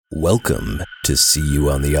Welcome to See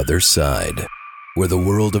You on the Other Side, where the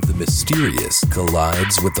world of the mysterious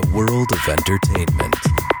collides with the world of entertainment.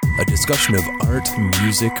 A discussion of art,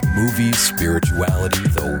 music, movies, spirituality,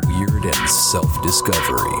 the weird, and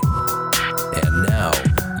self-discovery. And now,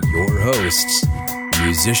 your hosts,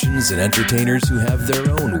 musicians and entertainers who have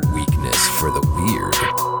their own weakness for the weird,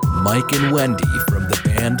 Mike and Wendy from the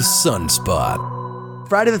band Sunspot.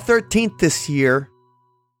 Friday the 13th this year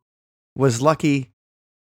was lucky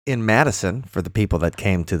in Madison for the people that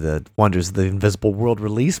came to the Wonders of the Invisible World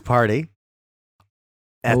release party.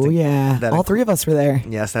 All three of us were there.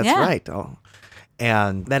 Yes, that's right. Oh.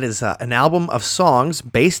 And that is an album of songs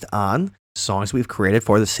based on songs we've created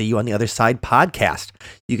for the See You on the Other Side podcast.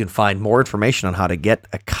 You can find more information on how to get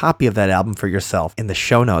a copy of that album for yourself in the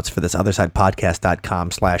show notes for this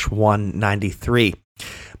othersidepodcast.com/193.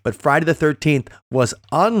 But Friday the 13th was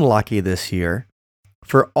unlucky this year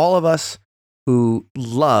for all of us who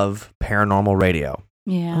love paranormal radio.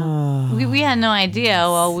 Yeah. We had no idea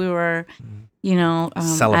while we were,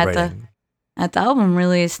 celebrating at the album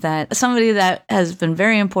release that somebody that has been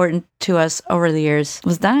very important to us over the years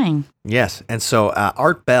was dying. Yes. And so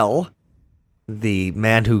Art Bell, the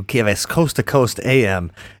man who gave us Coast to Coast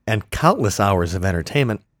AM and countless hours of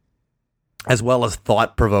entertainment, as well as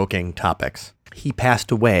thought-provoking topics, he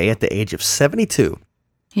passed away at the age of 72.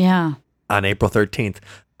 Yeah. On April 13th.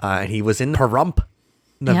 And he was in Pahrump,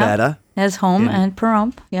 Nevada. Yep. His home in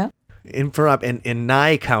Pahrump, yep. In Pahrump, in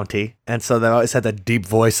Nye County. And so they always had that deep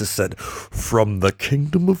voice that said, "From the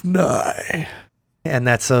Kingdom of Nye." And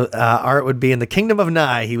that's Art would be in the Kingdom of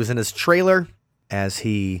Nye. He was in his trailer as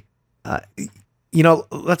he,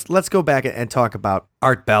 let's go back and talk about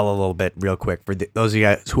Art Bell a little bit real quick for those of you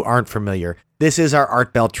guys who aren't familiar. This is our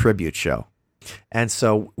Art Bell tribute show. And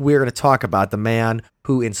so we're going to talk about the man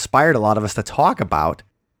who inspired a lot of us to talk about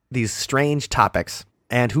these strange topics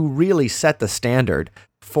and who really set the standard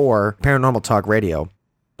for paranormal talk radio.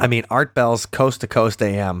 I mean, Art Bell's Coast to Coast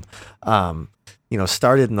AM,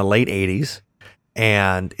 started in the late 80s,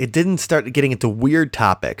 and it didn't start getting into weird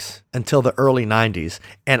topics until the early 90s.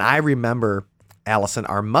 And I remember Allison,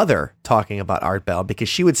 our mother, talking about Art Bell because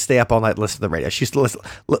she would stay up all night listening to the radio. She used to listen.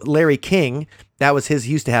 Larry King, that was his.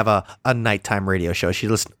 He used to have a nighttime radio show. She'd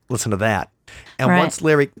listen to that. And right.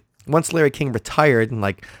 once Larry King retired and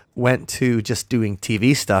went to just doing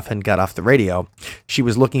TV stuff and got off the radio, she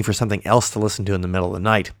was looking for something else to listen to in the middle of the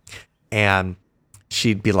night. And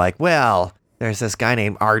she'd be like, well, there's this guy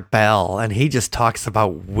named Art Bell, and he just talks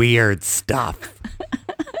about weird stuff.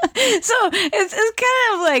 So it's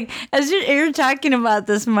kind of like, as you're talking about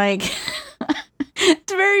this, Mike,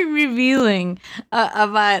 it's very revealing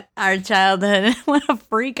about our childhood and what a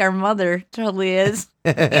freak our mother totally is.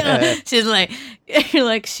 She's like, you're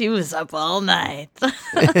like, she was up all night.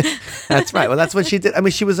 That's right. Well, that's what she did. I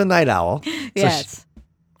mean, she was a night owl. Yes.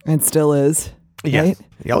 And still is. Yes. Right?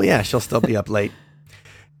 Oh, yeah. She'll still be up late.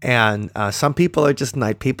 And some people are just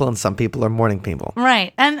night people and some people are morning people.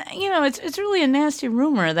 Right. And, it's really a nasty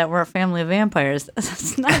rumor that we're a family of vampires.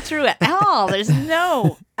 That's not true at all. There's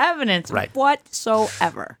no evidence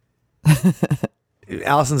whatsoever.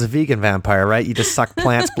 Allison's a vegan vampire, right? You just suck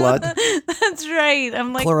plants' blood? That's right.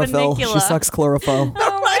 I'm like chlorophyll. Benicula. She sucks chlorophyll.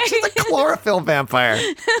 Oh, She's a chlorophyll vampire.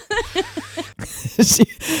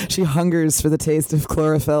 She hungers for the taste of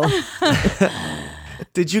chlorophyll.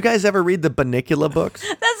 Did you guys ever read the Benicula books?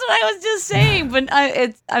 That's what I was just saying, but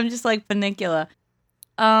I'm just like Benicula.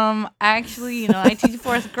 Actually, I teach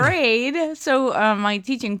fourth grade, so my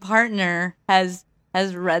teaching partner has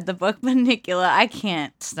read the book Benicula. I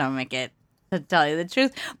can't stomach it, to tell you the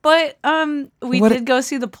truth. But we did go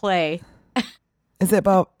see the play. Is it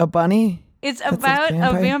about a bunny? It's about a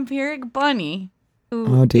vampiric bunny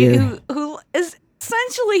who is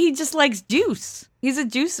essentially, he just likes juice. He's a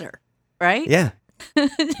juicer, right? Yeah.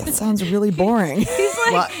 That sounds really boring. He's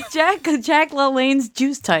like Jack LaLanne's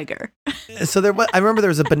Juice Tiger. So I remember there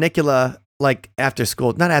was a Benicula not after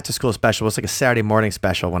school special. It was like a Saturday morning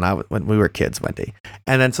special when we were kids, Wendy.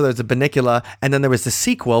 And then so there's a Benicula, and then there was the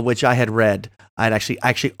sequel which I had read. I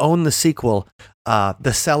actually owned the sequel,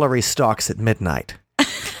 The Celery Stalks at Midnight,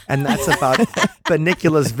 and that's about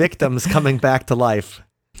Benicula's victims coming back to life.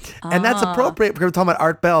 And that's appropriate because we're talking about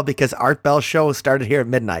Art Bell because Art Bell's show started here at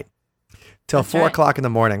midnight. Till 4 o'clock in the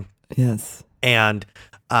morning. Yes. And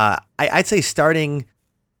I'd say starting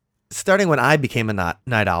when I became a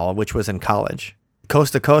night owl, which was in college,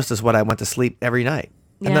 Coast to Coast is what I went to sleep every night.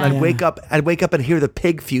 And then I'd wake up and hear the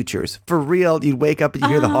pig futures. For real, you'd wake up and you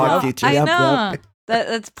hear the hog futures. I know.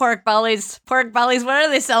 That's pork bellies. Pork bellies, what are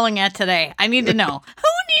they selling at today? I need to know. Who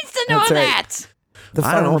needs to know that? The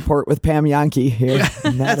I don't Farm know. Report with Pam Yankee here.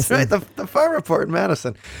 in That's Madison. right, the Farm Report in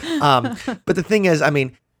Madison. But the thing is, I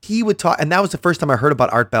mean, he would talk, and that was the first time I heard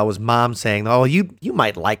about Art Bell. Was Mom saying, "Oh, you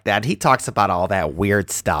might like that. He talks about all that weird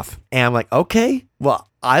stuff." And I'm like, "Okay, well,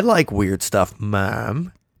 I like weird stuff,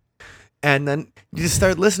 Mom." And then you just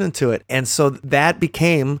start listening to it, and so that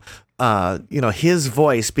became, his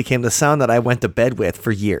voice became the sound that I went to bed with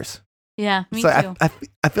for years. Yeah, me so too.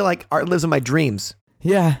 I feel like Art lives in my dreams.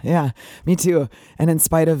 Yeah, me too. And in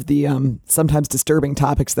spite of the sometimes disturbing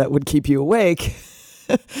topics that would keep you awake,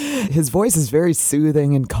 his voice is very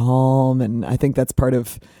soothing and calm, and I think that's part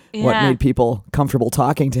of what Yeah. made people comfortable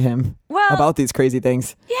talking to him Well, about these crazy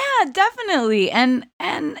things. yeah, definitely. And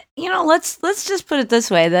let's just put it this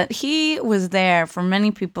way, that he was there for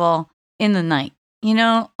many people in the night.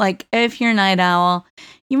 Like if you're a night owl,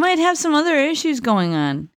 you might have some other issues going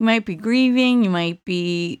on. You might be grieving, you might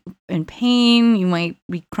be in pain, you might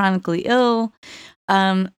be chronically ill.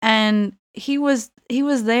 And he was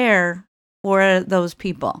there for those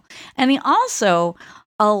people. And he also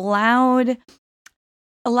allowed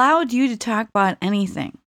you to talk about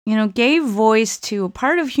anything. Gave voice to a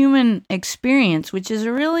part of human experience, which is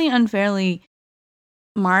really unfairly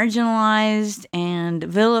marginalized and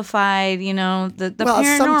vilified. The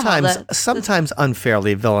paranormal. Sometimes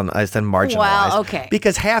unfairly villainized and marginalized. Well, okay.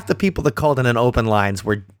 Because half the people that called in an open lines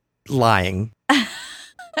were lying.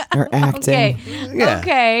 Or acting. Okay. Yeah.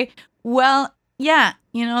 Okay. Well, yeah,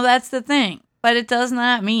 that's the thing. But it does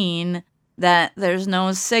not mean that there's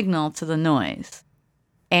no signal to the noise.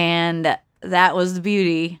 And that was the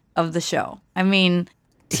beauty of the show. I mean,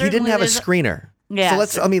 He didn't have a certainly screener. Yeah,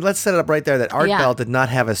 So let's set it up right there that Art Yeah. Bell did not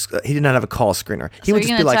have a call screener. He so would you're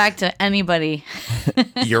just be gonna like, talk to anybody.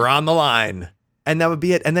 "You're on the line," and that would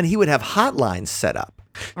be it. And then he would have hotlines set up.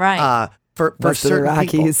 Right. For West of the certain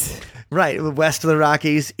people. Rockies. Right, west of the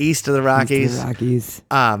Rockies, east of the East Rockies. of the Rockies.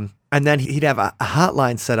 And then he'd have a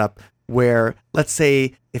hotline set up where, let's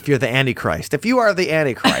say, if you're the Antichrist, if you are the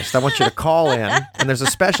Antichrist, I want you to call in, and there's a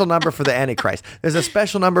special number for the Antichrist. There's a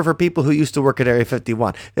special number for people who used to work at Area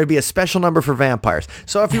 51. There'd be a special number for vampires.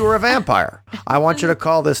 So if you were a vampire, I want you to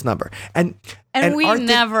call this number. And we Art did-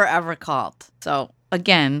 never ever called. So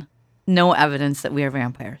again, no evidence that we are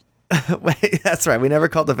vampires. Wait, that's right. We never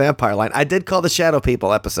called the vampire line. I did call the Shadow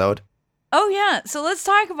People episode. Oh yeah, so let's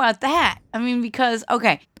talk about that. I mean, because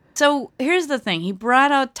so here's the thing. He brought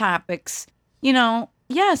out topics.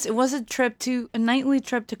 Yes, it was a nightly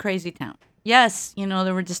trip to Crazy Town. Yes,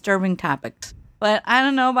 there were disturbing topics. But I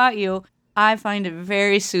don't know about you. I find it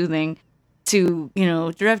very soothing to,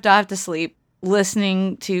 drift off to sleep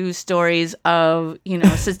listening to stories of,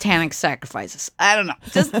 satanic sacrifices. I don't know.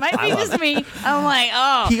 Just might be just me. I'm like,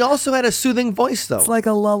 oh, He also had a soothing voice, though. It's like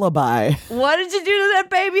a lullaby. what did you do to that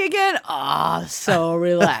baby again? Oh, so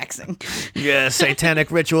relaxing. Yeah,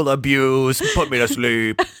 satanic ritual abuse. Put me to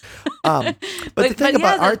sleep. But the thing but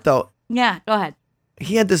about yeah, Art, though, Yeah, go ahead.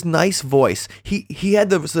 he had this nice voice. He had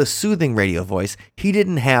the soothing radio voice. He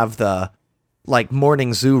didn't have the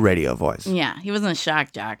morning zoo radio voice. Yeah, he wasn't a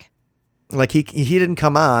shock jock. Like he didn't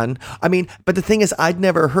come on. I mean, but the thing is, I'd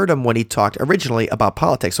never heard him when he talked originally about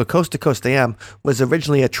politics. So Coast to Coast AM was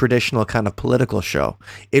originally a traditional kind of political show.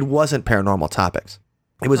 It wasn't paranormal topics.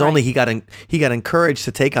 It was Right. only he got encouraged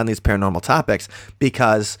to take on these paranormal topics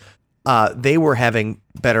because they were having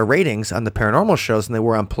better ratings on the paranormal shows than they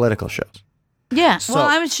were on political shows. Yeah, So- well,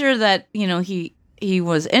 I'm sure that he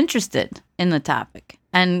was interested in the topic,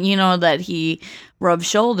 and that he rubbed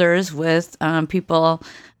shoulders with people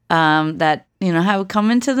that have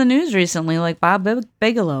come into the news recently, like Bob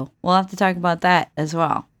Bigelow. We'll have to talk about that as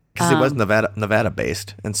well. Because he was Nevada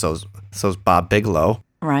based, and so's Bob Bigelow.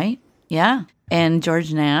 Right? Yeah, and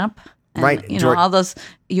George Knapp. And, Right, George- all those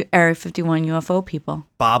Area 51 UFO people.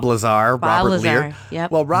 Bob Lazar, Robert Lazar, Lear.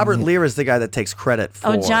 yep. Well, Robert Lear is the guy that takes credit for.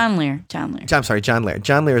 Oh, John Lear. I'm sorry, John Lear.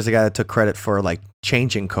 John Lear is the guy that took credit for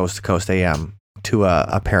changing Coast to Coast AM to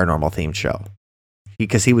a paranormal themed show.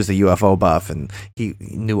 Because he was the UFO buff and he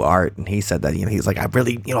knew Art, and he said that he's like, I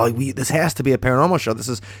really this has to be a paranormal show.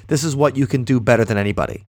 This is what you can do better than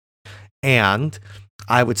anybody. And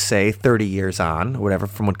I would say 30 years on, whatever,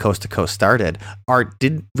 from when Coast to Coast started, Art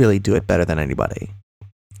did really do it better than anybody.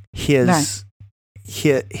 His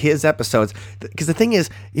episodes, because the thing is,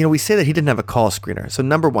 we say that he didn't have a call screener. So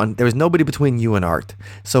number one, there was nobody between you and Art.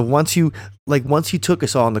 So once you took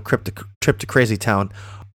us all on the trip to Crazy Town,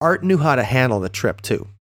 Art knew how to handle the trip too.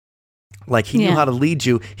 He knew how to lead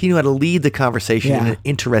you. He knew how to lead the conversation in an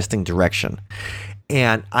interesting direction.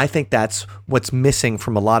 And I think that's what's missing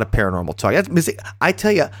from a lot of paranormal talk. That's missing. I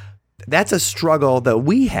tell you, that's a struggle that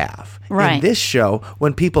we have in this show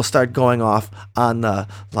when people start going off on the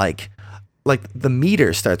like the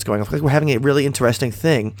meter starts going off, like we're having a really interesting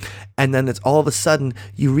thing, and then it's all of a sudden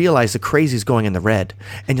you realize the crazy's going in the red,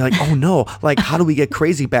 and you're like, oh no, like how do we get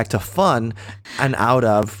crazy back to fun and out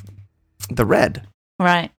of the red?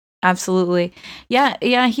 Right. Absolutely. Yeah.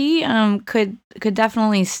 He could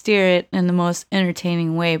definitely steer it in the most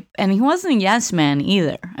entertaining way, and he wasn't a yes man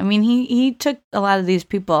either. I mean, he took a lot of these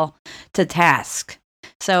people to task.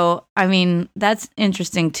 So I mean, that's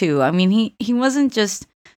interesting too. I mean, he wasn't just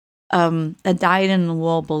a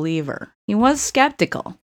dyed-in-the-wool believer. He was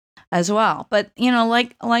skeptical as well. But,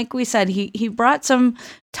 like we said, he brought some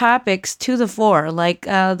topics to the fore, like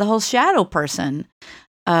the whole shadow person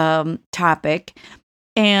topic.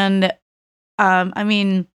 And, I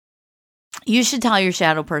mean, you should tell your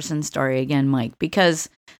shadow person story again, Mike, because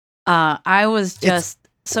I was just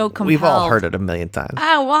so compelled. We've all heard it a million times.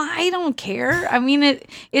 Well, I don't care. I mean,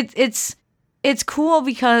 it's cool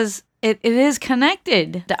because it is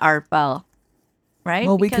connected to Art Bell, right?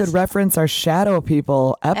 Well, we could reference our Shadow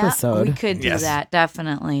People episode. We could do that,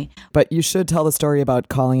 definitely. But you should tell the story about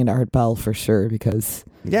calling in Art Bell for sure, because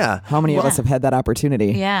how many of us have had that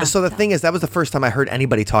opportunity? Yeah. So the thing is, that was the first time I heard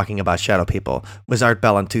anybody talking about Shadow People was Art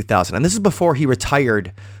Bell in 2000. And this is before he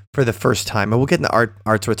retired for the first time. And we'll get into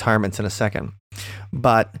Art's retirements in a second.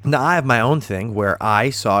 But now I have my own thing where I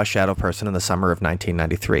saw a shadow person in the summer of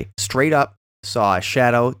 1993. Straight up. Saw a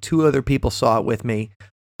shadow. 2 other people saw it with me.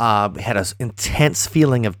 Had an intense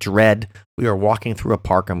feeling of dread. We were walking through a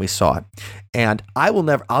park and we saw it. And I'll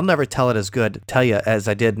never tell you as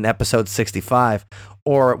I did in episode 65,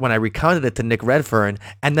 or when I recounted it to Nick Redfern,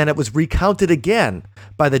 and then it was recounted again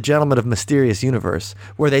by the Gentlemen of Mysterious Universe,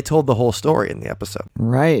 where they told the whole story in the episode.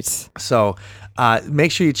 Right. So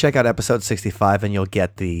make sure you check out episode 65 and you'll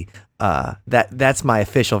get the that's my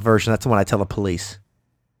official version. That's the one I tell the police.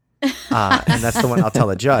 And that's the one I'll tell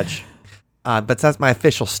the judge. But that's my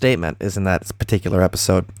official statement, is in that particular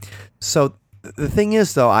episode. So the thing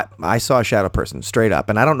is, though, I saw a shadow person straight up,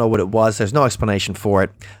 and I don't know what it was. There's no explanation for it.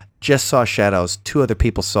 Just saw shadows. 2 other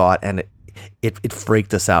people saw it, and it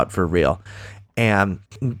freaked us out for real. And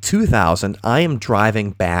in 2000, I am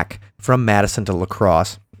driving back from Madison to La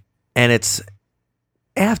Crosse, and it's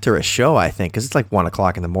after a show, I think, because it's like 1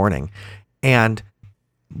 o'clock in the morning. And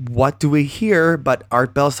what do we hear but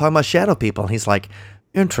Art Bell's talking about shadow people? And he's like,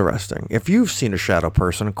 interesting. If you've seen a shadow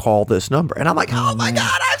person, call this number. And I'm like, oh my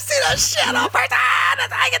God, I've seen a shadow person.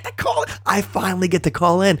 I get to call. I finally get to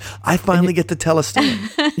call in. I finally get to tell a story.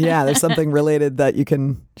 Yeah, there's something related that you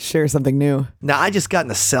can share something new. Now, I just got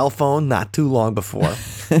in a cell phone not too long before.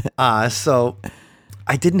 So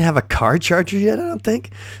I didn't have a car charger yet, I don't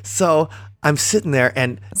think. So I'm sitting there,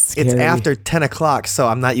 and Scary. It's after 10 o'clock, so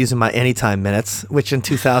I'm not using my anytime minutes, which in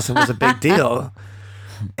 2000 was a big deal.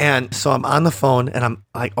 And so I'm on the phone, and I'm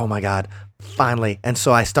like, oh my God, finally. And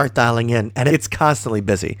so I start dialing in, and it's constantly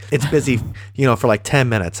busy. It's busy, for like 10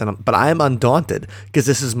 minutes. But I am undaunted because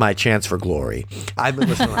this is my chance for glory. I've been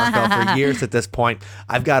listening to Art Bell for years at this point.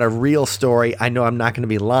 I've got a real story. I know I'm not going to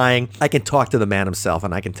be lying. I can talk to the man himself,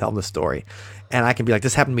 and I can tell the story. And I can be like,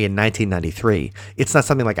 this happened to me in 1993. It's not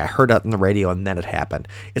something like I heard it on the radio and then it happened.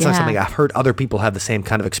 It's not something I've heard other people have the same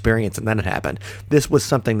kind of experience and then it happened. This was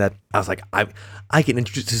something that I was like, I can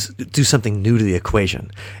do something new to the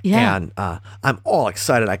equation. Yeah. And I'm all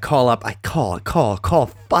excited. I call up. I call.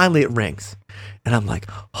 Finally, it rings. And I'm like,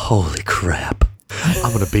 holy crap.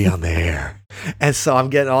 I'm going to be on the air. And so I'm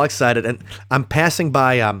getting all excited. And I'm passing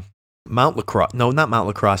by Mount La Crosse. No, not Mount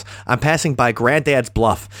La Crosse. I'm passing by Granddad's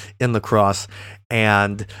Bluff in La Crosse,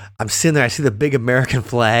 and I'm sitting there. I see the big American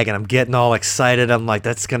flag, and I'm getting all excited. I'm like,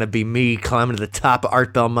 that's going to be me climbing to the top of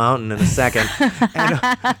Art Bell Mountain in a second.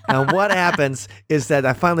 And what happens is that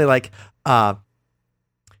I finally,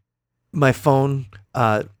 my phone,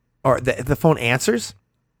 or the phone answers,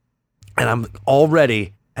 and I'm all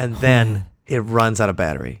ready, and then it runs out of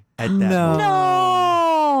battery. At that moment.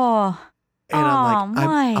 No. And I'm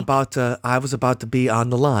like, Mike. I was about to be on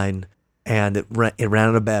the line, and it ran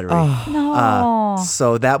out of battery. No.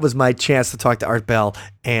 So that was my chance to talk to Art Bell,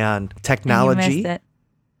 and technology. And you missed it.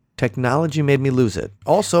 Technology made me lose it.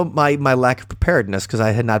 Also, my lack of preparedness, because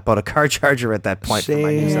I had not bought a car charger at that point for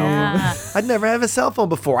my new cell phone. Yeah. I'd never had a cell phone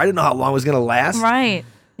before. I didn't know how long it was going to last. Right.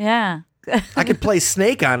 Yeah. I could play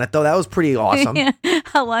Snake on it, though. That was pretty awesome.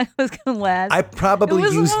 How long it was going to last. I probably it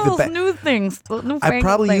was used one of those new things. I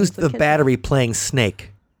probably used the battery playing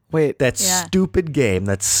Snake. Wait, That stupid game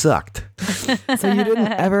that sucked. so you didn't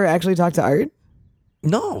ever actually talk to Art?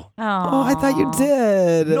 No. Oh, I thought you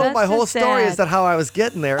did. No, That's my whole just story sad. is that how I was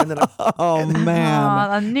getting there. And then, Oh,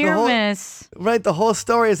 man. A near whole- miss. right, the whole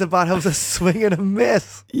story is about how it was a swing and a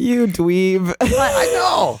miss. You dweeb. I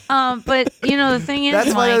know. But the thing is,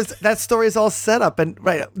 That's why Mike, that story is all set up and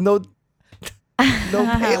no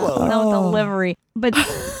payload. no delivery. But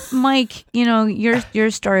Mike, your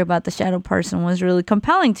story about the shadow person was really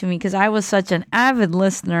compelling to me because I was such an avid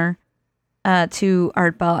listener to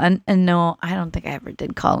Art Bell, and no, I don't think I ever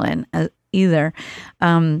did call in either.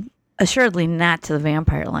 Assuredly not to the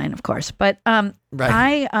vampire line, of course, but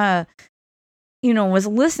Right. I was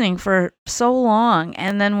listening for so long,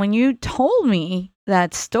 and then when you told me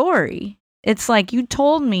that story, it's like you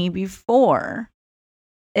told me before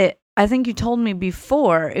it. I think you told me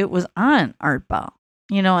before it was on Art Bell,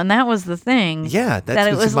 and that was the thing. Yeah, that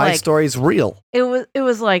it was my like story's real. it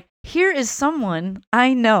was like, here is someone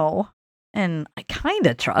I know and I kind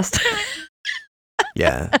of trust,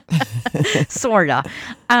 Yeah. sorta.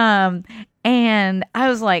 And I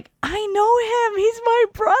was like, I know him. He's my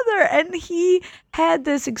brother, and he had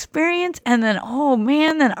this experience. And then, oh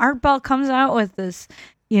man, then Art Bell comes out with this,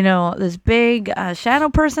 this big shadow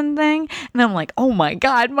person thing, and I'm like, oh my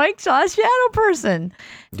God, Mike saw a shadow person.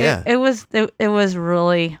 Yeah. It was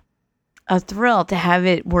really a thrill to have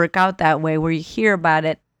it work out that way, where you hear about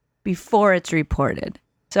it before it's reported.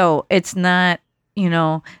 So it's not,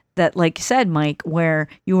 that, like you said, Mike, where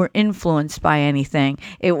you were influenced by anything.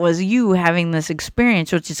 It was you having this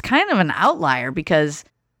experience, which is kind of an outlier because,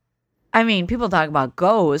 people talk about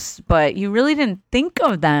ghosts, but you really didn't think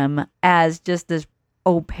of them as just this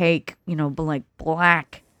opaque, like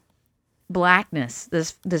blackness,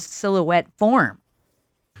 this silhouette form.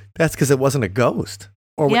 That's because it wasn't a ghost.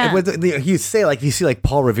 Or Yeah. you see like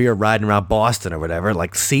Paul Revere riding around Boston or whatever,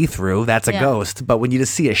 like see through, that's a Yeah. ghost. But when you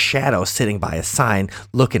just see a shadow sitting by a sign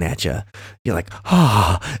looking at you, you're like,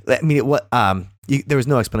 oh, there was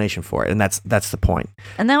no explanation for it. And that's the point.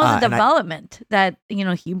 And that was a and I- development that,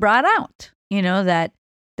 he brought out,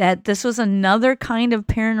 that this was another kind of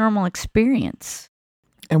paranormal experience.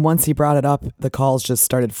 And once he brought it up, the calls just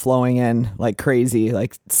started flowing in like crazy.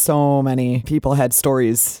 Like so many people had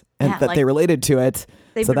stories and Yeah, that like- they related to it.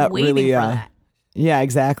 They've so been that waiting really, for that. yeah,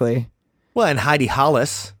 exactly. Well, and Heidi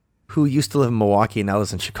Hollis, who used to live in Milwaukee and now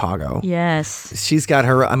lives in Chicago. Yes. She's got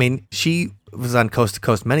her, she was on Coast to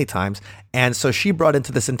Coast many times. And so she brought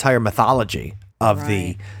into this entire mythology of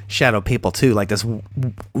the shadow people too, like this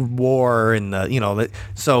war and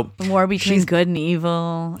so The war between she's- good and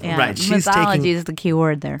evil. Yeah. Right, she's Mythology taking- is the key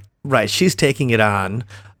word there. right, she's taking it on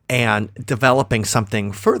and developing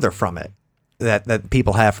something further from it that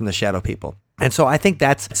people have from the shadow people. And so I think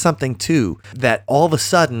that's something too, that all of a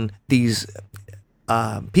sudden these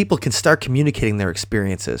people can start communicating their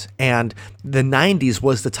experiences. And the 90s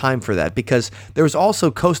was the time for that because there was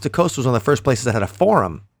also Coast to Coast was one of the first places that had a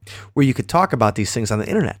forum where you could talk about these things on the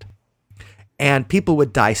internet. And people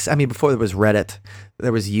would before there was Reddit,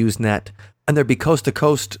 there was Usenet, and there'd be Coast to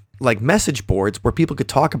Coast like message boards where people could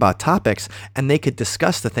talk about topics and they could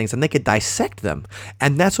discuss the things and they could dissect them.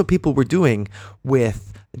 And that's what people were doing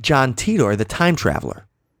with John Titor, the time traveler.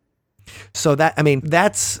 So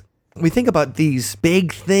we think about these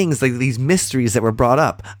big things, like these mysteries that were brought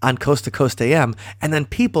up on Coast to Coast AM, and then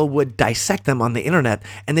people would dissect them on the internet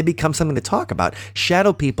and they become something to talk about.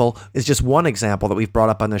 Shadow people is just one example that we've brought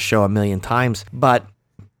up on this show a million times, but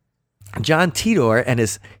John Titor and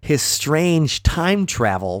his strange time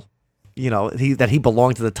travel, that he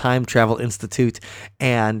belonged to the Time Travel Institute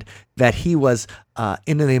and that he was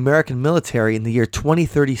in the American military in the year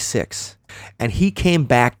 2036. And he came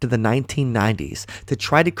back to the 1990s to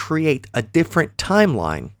try to create a different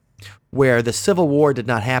timeline where the Civil War did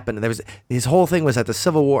not happen. His whole thing was that the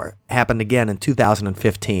Civil War happened again in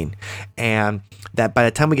 2015. And that by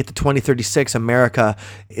the time we get to 2036, America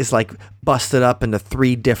is like busted up into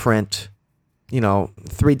three different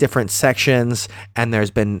sections, and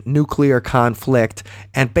there's been nuclear conflict.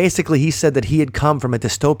 And basically he said that he had come from a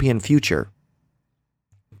dystopian future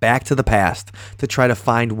back to the past to try to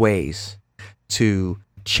find ways to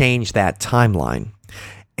change that timeline.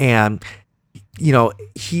 And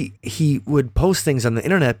he would post things on the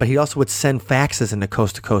internet, but he also would send faxes into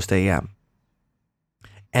Coast to Coast AM.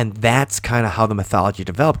 And that's kind of how the mythology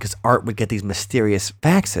developed, because Art would get these mysterious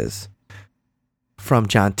faxes from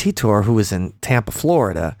John Titor, who was in Tampa,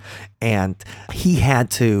 Florida, and he had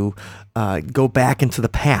to go back into the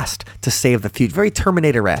past to save the future. Very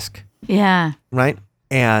Terminator-esque, Yeah. right?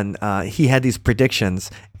 And he had these predictions,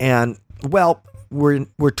 and well, we're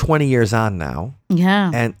 20 years on now,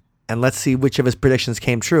 Yeah. and let's see which of his predictions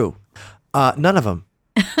came true. None of them.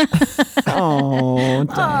 Oh, Oh,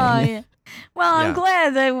 dang. yeah. Well, I'm Yeah.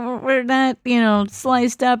 glad that we're not,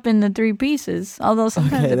 sliced up into 3 pieces. Although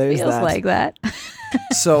sometimes Okay, it there's feels that. like that.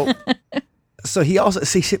 So he also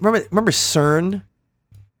remember CERN,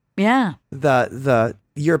 Yeah. the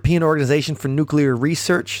European Organization for Nuclear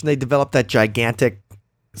Research. They developed that gigantic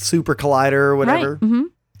super collider or whatever. Right.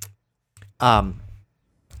 Mm-hmm.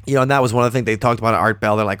 And that was one of the things they talked about at Art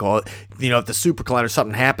Bell. They're like, if the super collider,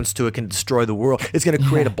 something happens to it, can destroy the world. It's going to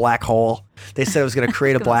create a black hole. They said it was going to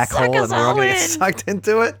create a black suck hole, us and we're all all going to get in. sucked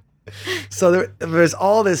into it. So there's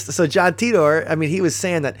all this. So John Titor, he was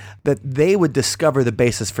saying that they would discover the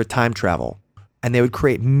basis for time travel, and they would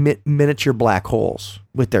create miniature black holes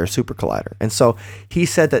with their super collider. And so he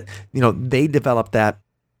said that they developed that,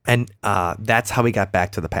 and that's how we got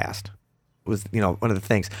back to the past. Was one of the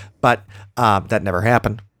things, but that never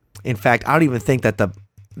happened. In fact, I don't even think that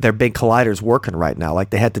their big collider's working right now.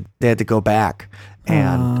 Like they had to go back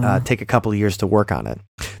and take a couple of years to work on it.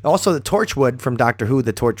 Also, the Torchwood from Doctor Who,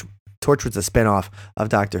 the Torchwood's a spinoff of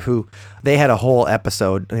Doctor Who. They had a whole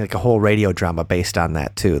episode, like a whole radio drama based on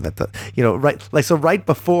that too. That right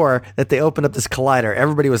before that they opened up this collider,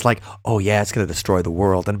 everybody was like, "Oh yeah, it's going to destroy the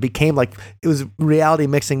world," and it became like it was reality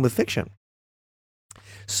mixing with fiction.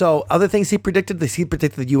 So other things he predicted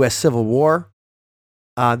the U.S. Civil War.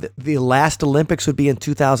 The last Olympics would be in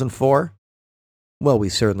 2004. Well, we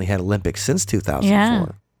certainly had Olympics since 2004. Yeah.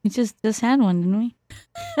 We just had one, didn't we?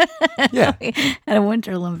 Yeah. We had a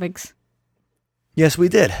Winter Olympics. Yes, we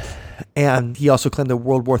did. And he also claimed that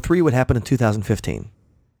World War III would happen in 2015.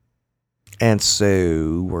 And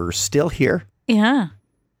so we're still here. Yeah.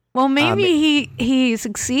 Well, maybe he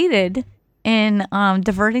succeeded in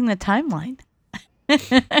diverting the timeline.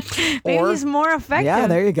 Maybe Or- he's more effective Yeah,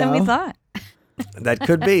 there you than we go. thought. That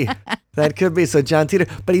could be. That could be. So John Titor,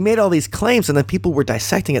 but he made all these claims, and then people were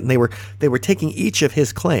dissecting it, and they were taking each of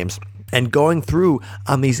his claims and going through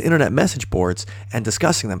on these internet message boards and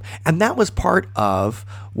discussing them. And that was part of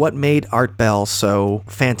what made Art Bell so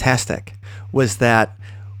fantastic, was that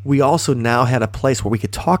we also now had a place where we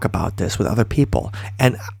could talk about this with other people.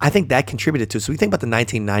 And I think that contributed to it. So we think about the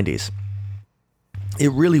 1990s.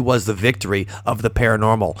 It really was the victory of the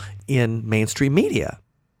paranormal in mainstream media,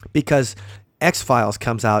 because X-Files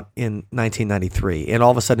comes out in 1993, and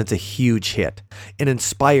all of a sudden it's a huge hit. It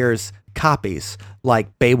inspires copies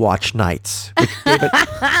like Baywatch Nights. Which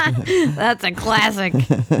That's a classic.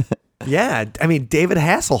 David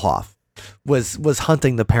Hasselhoff was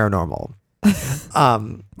hunting the paranormal.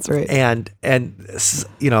 That's right. And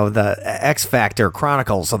the X Factor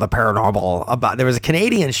Chronicles of the Paranormal. There was a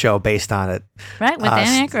Canadian show based on it. Right, with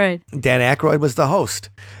Dan Aykroyd. Dan Aykroyd was the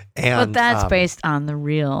host. And, But that's based on the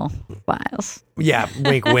real files. Yeah,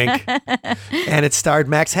 wink, wink. And it starred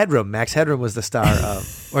Max Headroom. Max Headroom was the star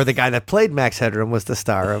of, or the guy that played Max Headroom was the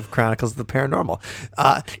star of Chronicles of the Paranormal.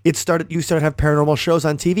 You started to have paranormal shows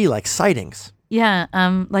on TV like Sightings. Yeah,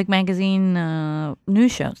 like magazine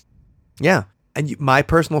news shows. Yeah. And my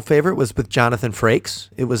personal favorite was with Jonathan Frakes.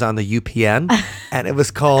 It was on the UPN, and it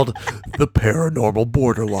was called The Paranormal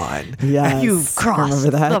Borderline. Yes, You've I crossed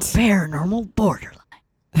remember that. the paranormal borderline.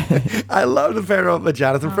 I love The Paranormal with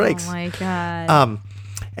Jonathan Frakes. Oh my god.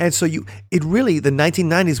 And so the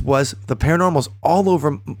 1990s was the paranormal's all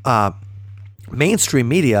over mainstream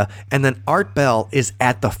media, and then Art Bell is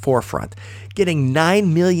at the forefront, getting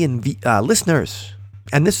 9 million listeners.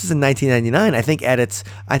 And this was in 1999. I think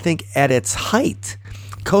at its height,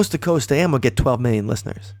 Coast to Coast AM would get 12 million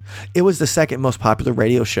listeners. It was the second most popular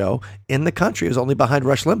radio show in the country. It was only behind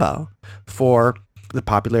Rush Limbaugh for the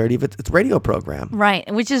popularity of its radio program. Right,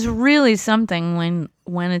 which is really something when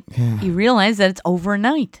you realize that it's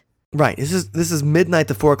overnight. Right. This is midnight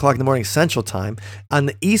to 4 o'clock in the morning Central Time. On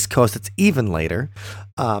the East Coast, it's even later.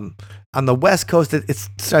 On the West Coast, it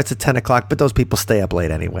starts at 10 o'clock, but those people stay up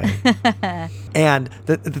late anyway. And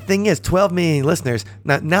the thing is, 12 million listeners.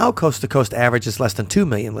 Now Coast to Coast averages less than 2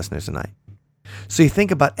 million listeners a night. So you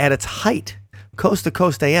think about at its height, Coast to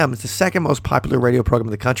Coast AM is the second most popular radio program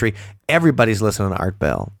in the country. Everybody's listening to Art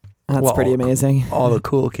Bell. That's pretty amazing. All the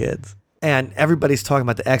cool kids. And everybody's talking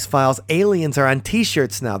about the X-Files. Aliens are on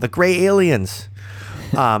T-shirts now. The gray aliens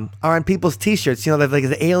are on people's T-shirts. They're like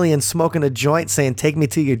the alien smoking a joint saying, "Take me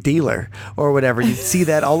to your dealer," or whatever. You see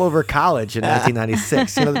that all over college in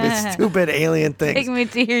 1996. The stupid alien things. Take me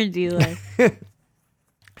to your dealer.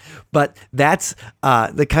 But that's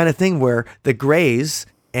the kind of thing where the Greys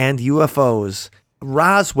and UFOs,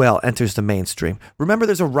 Roswell enters the mainstream. Remember,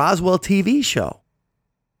 there's a Roswell TV show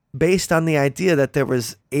based on the idea that there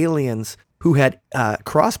was aliens who had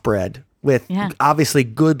crossbred with obviously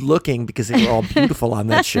good looking, because they were all beautiful on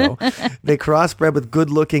that show. They crossbred with good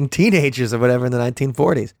looking teenagers or whatever in the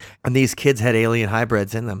 1940s. And these kids had alien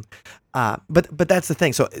hybrids in them. But that's the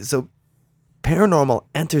thing. So paranormal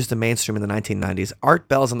enters the mainstream in the 1990s. Art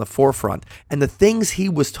Bell's on the forefront, and the things he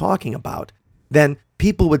was talking about, then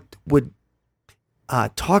people would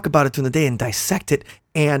talk about it during the day and dissect it.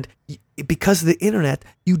 And because of the internet,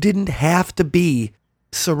 you didn't have to be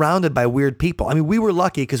surrounded by weird people. I mean, we were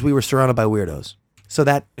lucky because we were surrounded by weirdos. So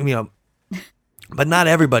that, but not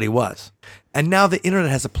everybody was. And now the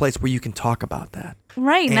internet has a place where you can talk about that.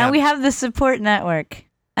 Right. And now we have the support network.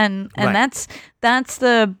 And Right. that's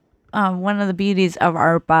the one of the beauties of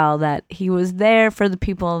Art Bell, that he was there for the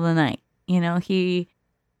people of the night. He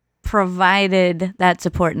provided that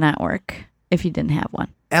support network if you didn't have one.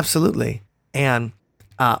 Absolutely. And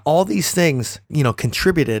all these things,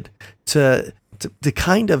 contributed to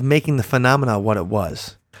kind of making the phenomena what it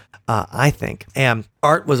was, I think. And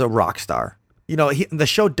Art was a rock star. The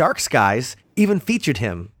show Dark Skies even featured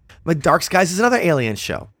him. But Dark Skies is another alien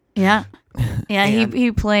show. Yeah. Yeah, And-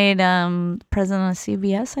 he played president of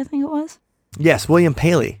CBS, I think it was. Yes, William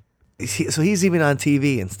Paley. So he's even on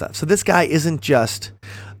TV and stuff. So this guy isn't just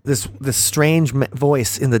this strange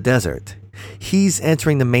voice in the desert. He's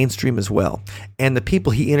entering the mainstream as well. And the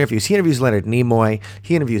people he interviews Leonard Nimoy,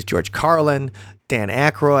 he interviews George Carlin, Dan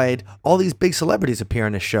Aykroyd, all these big celebrities appear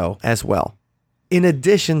on the show as well, in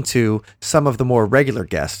addition to some of the more regular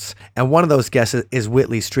guests. And one of those guests is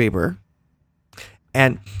Whitley Strieber.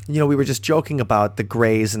 And, we were just joking about the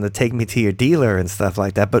Greys and the Take Me to Your Dealer and stuff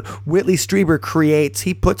like that. But Whitley Strieber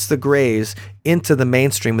he puts the Greys into the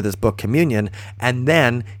mainstream with his book Communion. And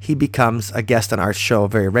then he becomes a guest on our show, a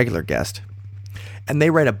very regular guest. And they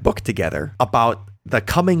write a book together about the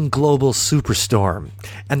coming global superstorm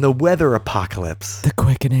and the weather apocalypse. The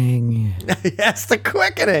Quickening. Yes, the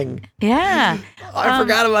Quickening. Yeah. I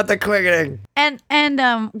forgot about the Quickening.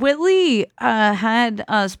 And Whitley had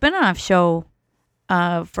a spin-off show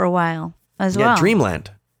for a while as well.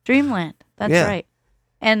 Dreamland. Dreamland. That's Yeah. right.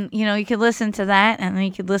 And you could listen to that, and then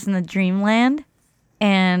you could listen to Dreamland,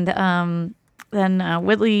 and then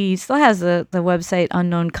Whitley still has the website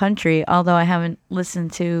Unknown Country. Although I haven't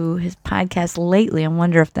listened to his podcast lately, I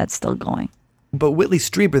wonder if that's still going. But Whitley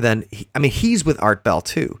Strieber, then, he's with Art Bell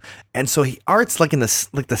too, and so Art's like in the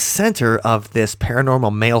center of this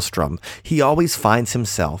paranormal maelstrom. He always finds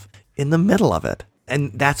himself in the middle of it.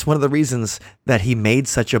 And that's one of the reasons that he made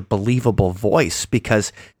such a believable voice,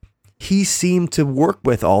 because he seemed to work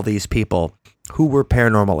with all these people who were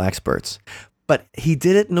paranormal experts. But he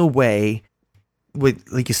did it in a way with,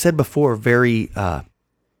 like you said before, I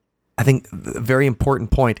think a very important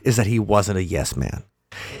point is that he wasn't a yes man.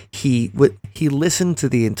 He listened to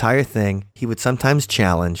the entire thing. He would sometimes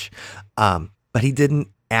challenge, but he didn't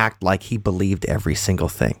act like he believed every single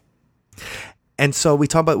thing. And so we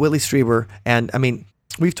talk about Whitley Strieber, and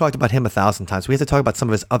we've talked about him 1,000 times. We have to talk about some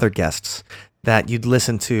of his other guests that you'd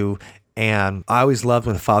listen to, and I always loved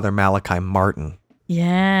when Father Malachi Martin.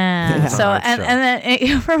 Yeah. So Art and show.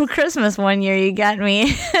 then for Christmas one year, you got me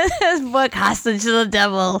his book Hostage to the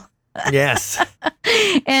Devil. Yes.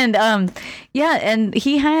 And and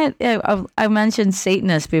he had I mentioned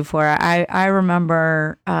Satanist before. I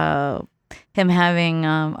remember him having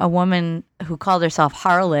a woman who called herself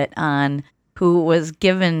Harlot on, who was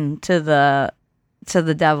given to the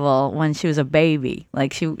devil when she was a baby.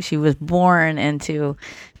 Like she was born into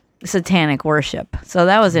satanic worship. So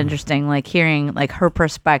that was interesting, like hearing like her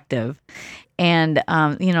perspective. And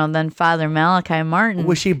then Father Malachi Martin.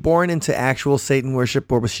 Was she born into actual Satan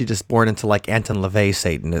worship, or was she just born into like Anton LaVey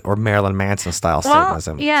Satan or Marilyn Manson style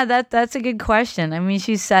Satanism? Yeah, that's a good question.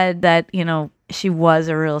 She said that, she was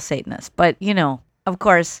a real Satanist. But, of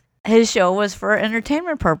course, his show was for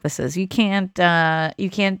entertainment purposes. You can't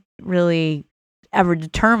really ever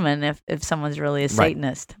determine if someone's really a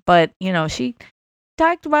Satanist. But, she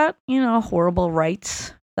talked about, horrible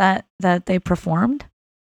rites that they performed.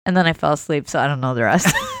 And then I fell asleep, so I don't know the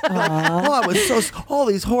rest. Oh, it was all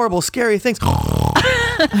these horrible, scary things. Oh,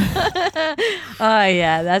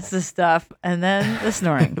 yeah, that's the stuff. And then the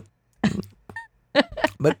snoring.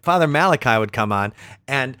 But Father Malachi would come on,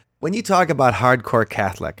 and when you talk about hardcore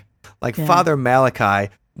Catholic, like Father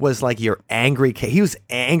Malachi was like your he was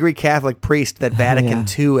angry Catholic priest that Vatican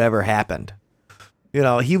II ever happened.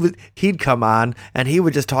 He'd come on and he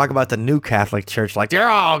would just talk about the new Catholic Church, like they're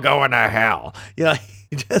all going to hell.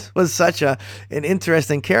 He just was such an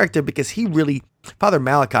interesting character, because Father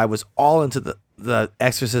Malachi was all into the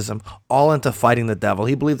exorcism, all into fighting the devil.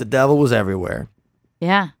 He believed the devil was everywhere.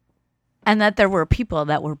 Yeah. And that there were people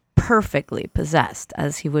that were perfectly possessed,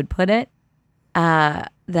 as he would put it.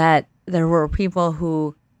 That there were people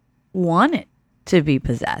who wanted to be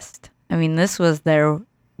possessed. This was their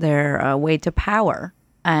way to power,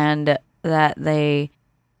 and that they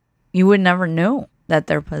you would never know that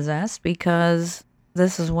they're possessed because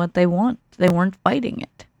this is what they want. They weren't fighting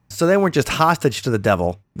it. So they weren't just hostage to the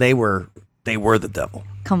devil. They were the devil.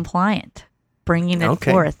 Compliant, bringing it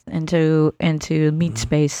Okay. forth into meat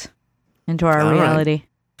space, into our All right. reality.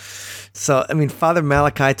 So, I mean, Father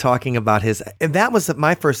Malachi talking about and that was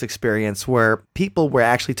my first experience where people were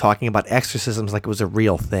actually talking about exorcisms like it was a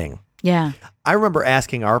real thing. Yeah. I remember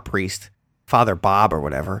asking our priest, Father Bob or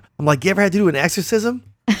whatever, I'm like, you ever had to do an exorcism?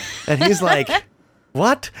 And he's like,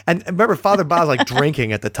 what? And remember, Father Bob's like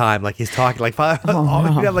drinking at the time, like he's talking, like, he'd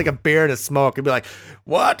have like a beer and a smoke and be like,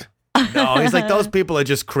 what? No, he's like, those people are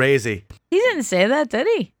just crazy. He didn't say that, did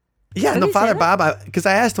he? Yeah, Did no, he say Father that? Bob, because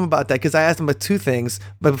I asked him about that, because I asked him about two things,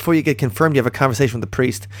 but before you get confirmed, you have a conversation with the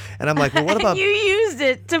priest. And I'm like, well, what about, You used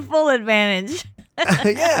it to full advantage.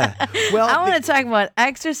 yeah. Well, I want to talk about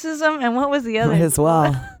exorcism and what was the other? Might as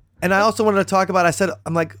well. and I also wanted to talk about,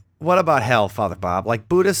 I'm like, what about hell, Father Bob? Like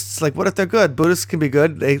Buddhists, like what if they're good? Buddhists can be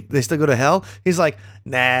good. They still go to hell? He's like,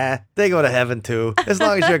 nah, they go to heaven too. As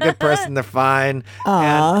long as you're a good person, they're fine.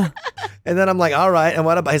 Aw. And then I'm like, all right. And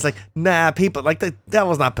what about, he's like, nah, people, like the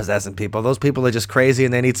devil's not possessing people. Those people are just crazy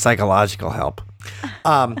and they need psychological help.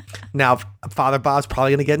 Now, Father Bob's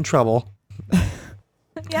probably going to get in trouble.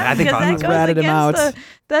 Yeah, I think because Father that ratted goes him out. against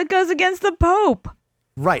that goes against the Pope.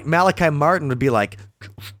 Right. Malachi Martin would be like,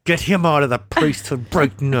 get him out of the priesthood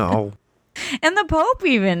break. No. And the Pope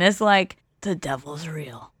even is like, the devil's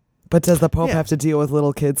real. But does the Pope Yeah. have to deal with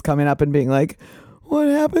little kids coming up and being like, what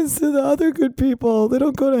happens to the other good people? They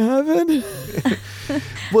don't go to heaven?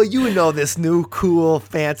 Well, you would know this new, cool,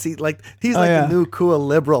 fancy, like, he's like yeah. the new, cool,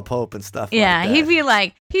 liberal Pope and stuff. Yeah, like that. he'd be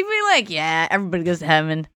like, yeah, everybody goes to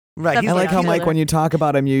heaven. Right. That's He's I like how, Yeah. Mike, when you talk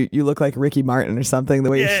about him, you look like Ricky Martin or something, the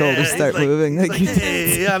way your shoulders he's start like- moving. he's Like, like,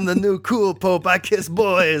 hey, I'm the new cool Pope. I kiss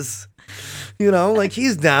boys. You know, like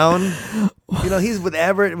he's down. You know, he's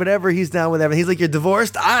whatever he's down with everything. He's like, you're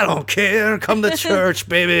divorced? I don't care. Come to church,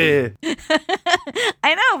 baby.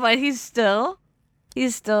 I know, but he's still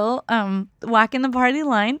walking the party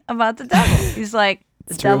line about the devil. He's like,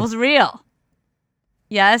 the true. devil's real.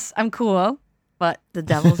 Yes, I'm cool, but the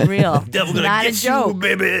devil's real. Devil It's gonna not a get you, joke.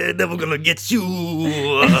 baby. Devil gonna get you.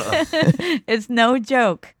 It's no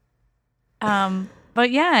joke.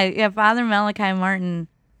 But yeah, Father Malachi Martin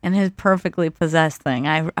and his perfectly possessed thing.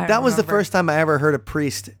 I That was the remember. first time I ever heard a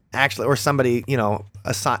priest actually, or somebody, you know,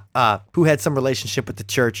 who had some relationship with the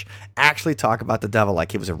church, actually talk about the devil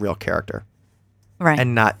like he was a real character. right.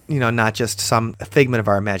 And not just some figment of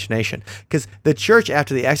our imagination. Because the church,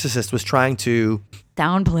 after The Exorcist, was trying to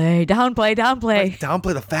downplay.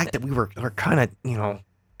 downplay the fact that we're kind of,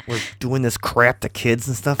 we're doing this crap to kids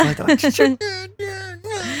and stuff like that.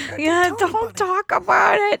 Yeah, don't talk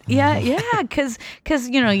about it. Yeah, because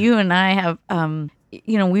you and I have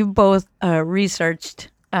we've both researched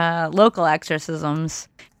local exorcisms,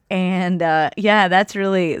 and that's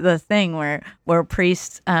really the thing where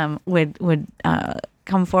priests would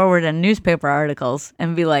come forward in newspaper articles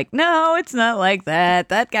and be like, no, it's not like that.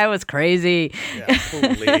 That guy was crazy. Yeah,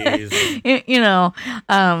 please.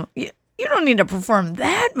 You don't need to perform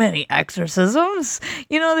that many exorcisms.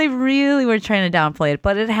 They really were trying to downplay it,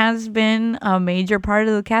 but it has been a major part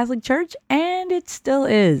of the Catholic Church, and it still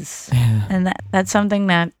is. And that's something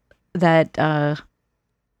that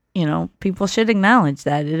people should acknowledge,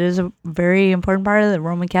 that it is a very important part of the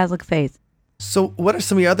Roman Catholic faith. So what are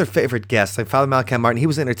some of your other favorite guests? Like Father Malachi Martin, he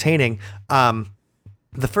was entertaining.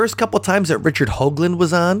 The first couple times that Richard Hoagland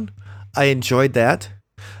was on, I enjoyed that.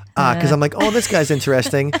 Because I'm like, oh, this guy's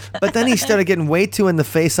interesting. But then he started getting way too in the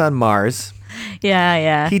face on Mars.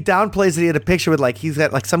 Yeah. He downplays that he had a picture with he's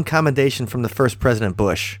got some commendation from the first President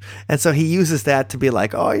Bush. And so he uses that to be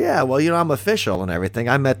like, oh yeah, well, I'm official and everything.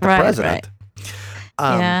 I met the Right, president.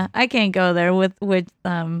 Yeah, I can't go there with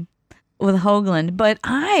Hoagland, but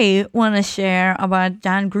I want to share about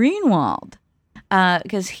John Greenwald,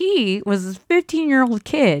 because he was this 15-year-old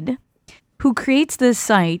kid who creates this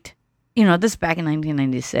site. This back in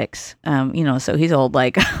 1996. So he's old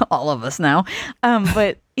like all of us now.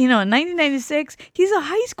 But in 1996, he's a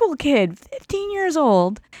high school kid, 15 years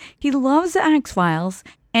old. He loves the X-Files,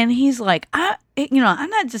 and he's like, I'm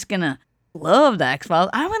not just gonna love the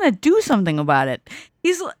X-Files. I'm gonna do something about it.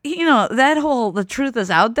 He's, that whole "the truth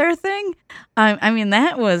is out there" thing.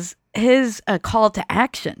 That was his call to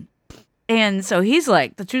action, and so he's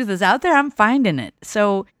like, "The truth is out there. I'm finding it."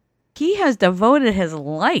 So he has devoted his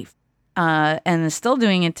life. And is still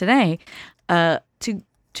doing it today,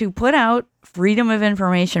 to put out freedom of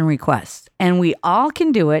information requests. And we all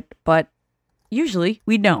can do it, but usually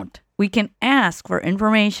we don't. We can ask for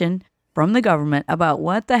information from the government about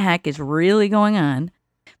what the heck is really going on.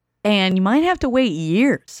 And you might have to wait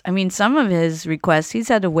years. I mean, some of his requests he's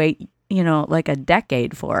had to wait, like a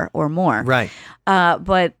decade for or more. Right.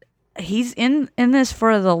 But he's in this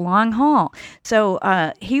for the long haul. So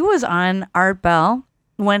he was on Art Bell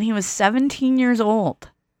when he was 17 years old.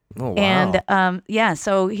 Oh, wow. And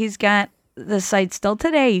so he's got the site still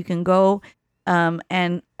today. You can go,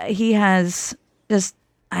 and he has just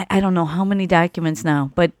I don't know how many documents now,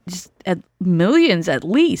 but just millions at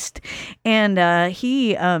least. And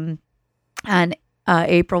he on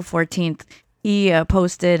April 14th, he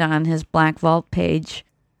posted on his Black Vault page.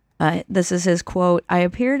 This is his quote: "I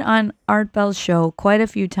appeared on Art Bell's show quite a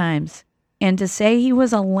few times, and to say he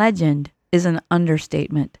was a legend is an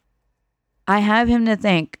understatement. I have him to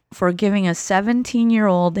thank for giving a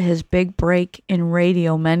 17-year-old his big break in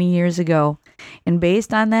radio many years ago, and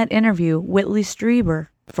based on that interview, Whitley Strieber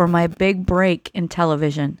for my big break in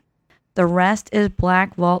television. The rest is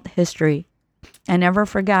Black Vault history. I never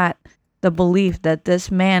forgot the belief that this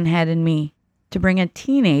man had in me to bring a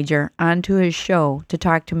teenager onto his show to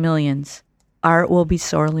talk to millions. Art will be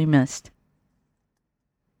sorely missed."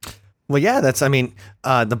 Well, yeah,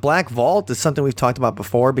 the Black Vault is something we've talked about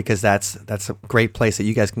before because that's a great place that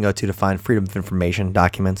you guys can go to find freedom of information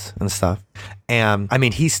documents and stuff. And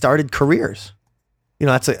he started careers.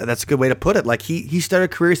 That's a good way to put it. Like he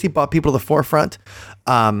started careers. He brought people to the forefront.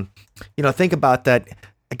 Think about that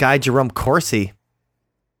guy Jerome Corsi,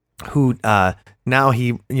 who now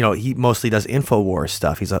he mostly does InfoWars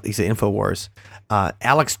stuff. He's an InfoWars.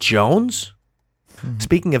 Alex Jones.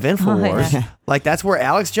 Speaking of InfoWars, that's where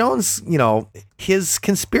Alex Jones, his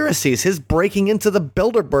conspiracies, his breaking into the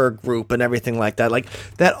Bilderberg group and everything like that,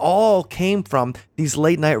 that all came from these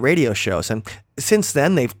late night radio shows. And since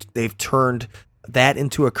then, they've turned that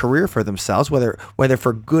into a career for themselves, whether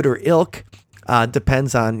for good or ilk,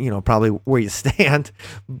 depends on, probably where you stand.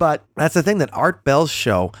 But that's the thing, that Art Bell's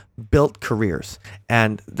show built careers.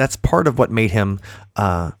 And that's part of what made him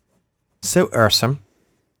so awesome.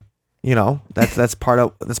 That's part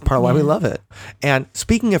of why we love it. And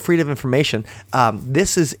speaking of freedom of information,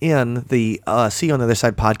 this is in the See You on the Other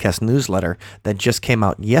Side podcast newsletter that just came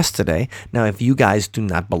out yesterday. Now, if you guys do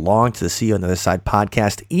not belong to the See You on the Other Side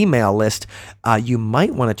podcast email list, you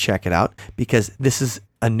might want to check it out because this is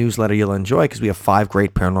a newsletter you'll enjoy because we have 5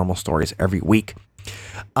 great paranormal stories every week.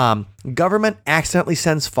 Government accidentally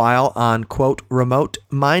sends file on, quote, remote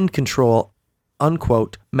mind control,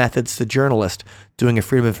 unquote, methods to journalist doing a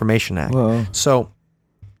Freedom of Information Act. Whoa. So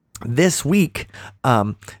this week,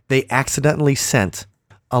 they accidentally sent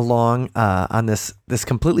along on this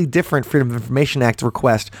completely different Freedom of Information Act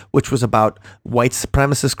request, which was about white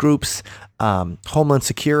supremacist groups, Homeland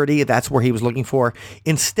Security. That's where he was looking for.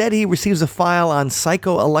 Instead, he receives a file on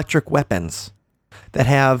psychoelectric weapons that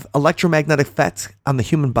have electromagnetic effects on the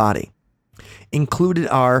human body. Included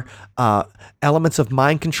are elements of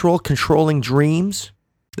mind control, controlling dreams,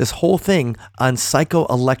 this whole thing on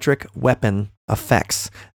psychoelectric weapon effects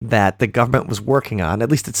that the government was working on, at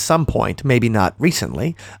least at some point, maybe not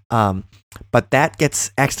recently, but that gets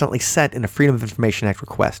accidentally sent in a Freedom of Information Act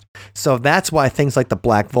request. So that's why things like the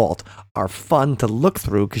Black Vault are fun to look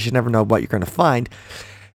through because you never know what you're going to find.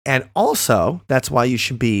 And also, that's why you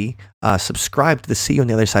should be subscribed to the See You on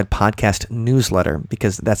the Other Side podcast newsletter,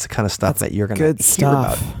 because that's the kind of stuff that you're going to hear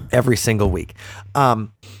about every single week. So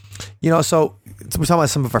we're talking about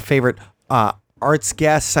some of our favorite arts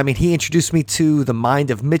guests. He introduced me to the mind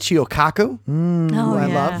of Michio Kaku, who I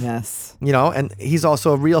love. Yes. And he's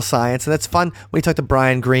also a real science, and it's fun when you talk to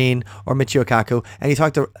Brian Greene or Michio Kaku, and you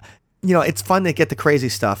talk to, it's fun to get the crazy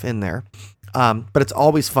stuff in there, but it's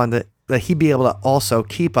always fun that he'd be able to also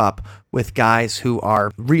keep up with guys who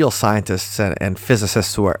are real scientists and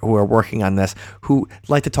physicists who are working on this, who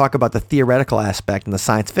like to talk about the theoretical aspect and the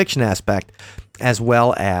science fiction aspect, as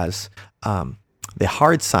well as the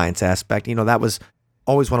hard science aspect. That was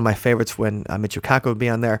always one of my favorites when Michio Kaku would be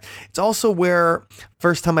on there. It's also where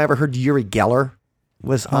first time I ever heard Uri Geller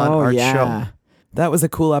was on our show. That was a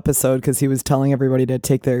cool episode because he was telling everybody to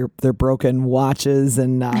take their broken watches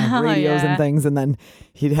and radios and things, and then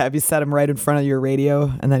he'd have you set them right in front of your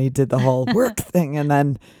radio, and then he did the whole work thing, and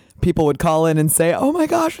then people would call in and say, "Oh my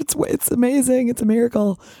gosh, it's amazing, it's a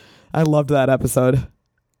miracle." I loved that episode.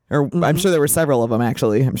 I'm sure there were several of them,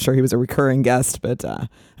 actually. I'm sure he was a recurring guest, but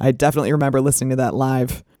I definitely remember listening to that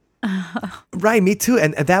live. Right, me too.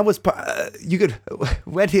 And that was you could,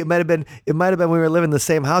 Wendy, it might have been when we were living in the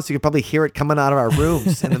same house. You could probably hear it coming out of our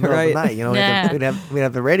rooms in the middle of the night. We'd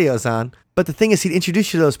have the radios on. But the thing is, he'd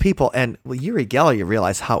introduce you to those people, and Uri Geller, you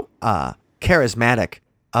realize how charismatic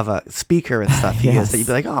of a speaker and stuff he is, that you'd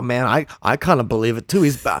be like, oh man, I kind of believe it too.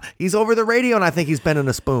 He's over the radio, and I think he's bending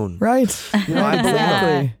a spoon. Right. I believe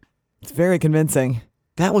him. It's very convincing.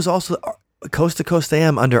 That was also Coast to Coast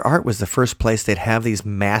AM under Art was the first place they'd have these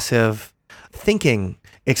massive thinking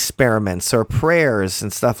experiments or prayers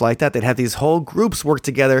and stuff like that. They'd have these whole groups work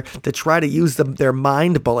together to try to use their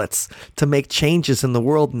mind bullets to make changes in the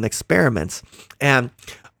world and experiments. And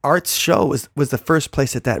Art's show was the first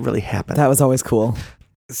place that really happened. That was always cool.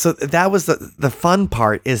 So that was the fun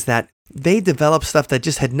part, is that they developed stuff that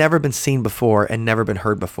just had never been seen before and never been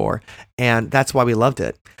heard before. And that's why we loved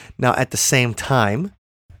it. Now, at the same time,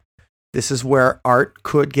 this is where Art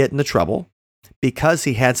could get into trouble because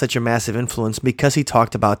he had such a massive influence, because he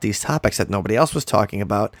talked about these topics that nobody else was talking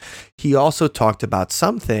about. He also talked about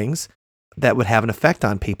some things that would have an effect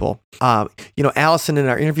on people. Allison, in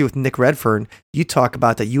our interview with Nick Redfern, you talk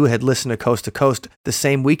about that you had listened to Coast the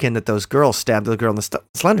same weekend that those girls stabbed the girl in the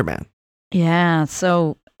Slender Man. Yeah,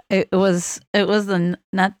 so it was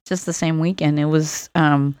not just the same weekend. It was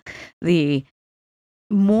the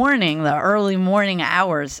early morning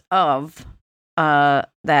hours of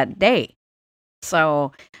that day.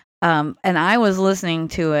 So, and I was listening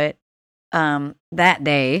to it that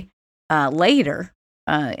day later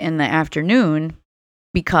in the afternoon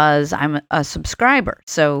because I'm a subscriber.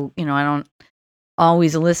 So, I don't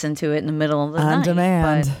always listen to it in the middle of the night. On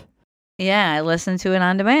demand. But yeah, I listened to it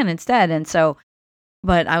on demand instead. And so,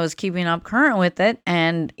 but I was keeping up current with it,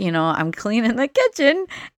 and, I'm cleaning the kitchen,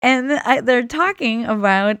 and they're talking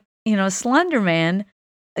about, Slender Man,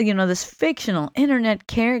 this fictional internet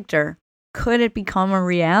character. Could it become a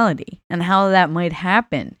reality, and how that might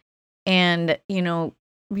happen? And,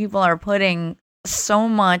 people are putting so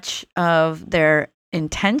much of their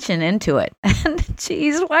intention into it. And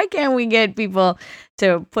geez, why can't we get people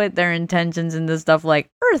to put their intentions into stuff like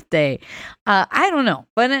Earth Day? I don't know.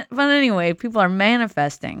 But anyway, people are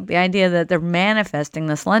manifesting the idea that they're manifesting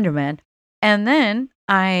the Slender Man. And then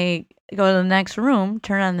I go to the next room,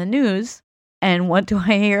 turn on the news, and what do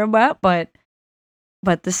I hear about? But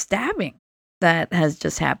the stabbing that has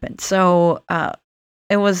just happened. So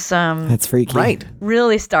it was that's freaky, right?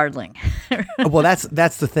 Really startling. Well,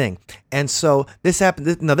 that's the thing. And so this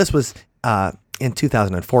happened. No, this was in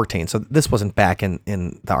 2014. So this wasn't back in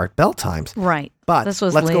the Art Bell times, right? But this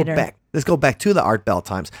was let's later. go back. Let's go back to the Art Bell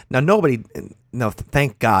times. Now,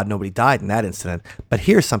 thank God, nobody died in that incident. But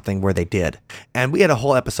here's something where they did, and we had a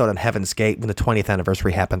whole episode on Heaven's Gate when the 20th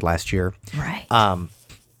anniversary happened last year, right?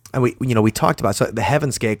 And we talked about, so the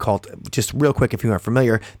Heaven's Gate cult, just real quick, if you aren't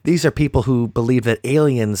familiar, these are people who believe that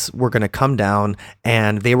aliens were going to come down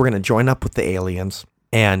and they were going to join up with the aliens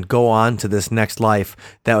and go on to this next life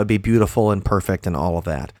that would be beautiful and perfect and all of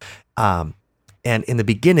that. And in the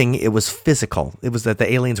beginning, it was physical. It was that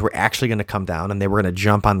the aliens were actually going to come down and they were going to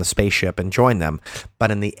jump on the spaceship and join them.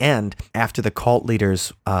 But in the end, after the cult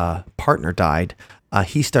leader's partner died,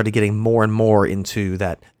 he started getting more and more into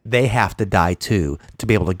that they have to die too to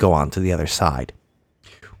be able to go on to the other side.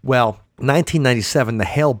 Well, 1997, the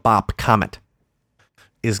Hale-Bopp comet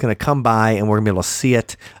is going to come by, and we're going to be able to see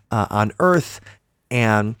it on Earth.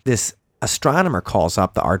 And this astronomer calls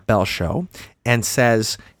up the Art Bell show and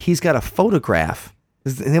says he's got a photograph.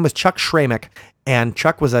 His name was Chuck Schramek, and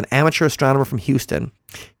Chuck was an amateur astronomer from Houston.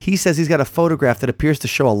 He says he's got a photograph that appears to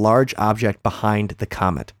show a large object behind the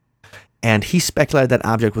comet. And he speculated that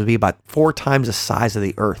object would be about 4 times the size of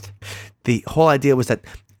the Earth. The whole idea was that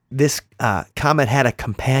this comet had a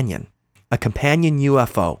companion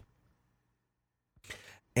UFO.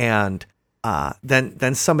 And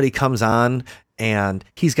then somebody comes on, and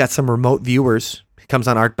he's got some remote viewers. He comes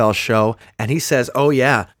on Art Bell's show, and he says, "Oh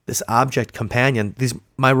yeah, this object companion,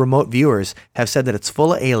 my remote viewers have said that it's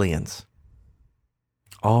full of aliens."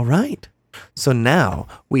 All right. So now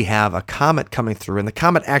we have a comet coming through, and the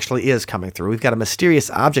comet actually is coming through. We've got a mysterious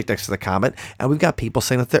object next to the comet, and we've got people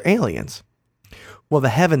saying that they're aliens. Well, the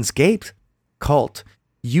Heaven's Gate cult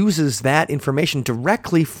uses that information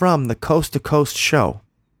directly from the Coast to Coast show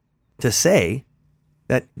to say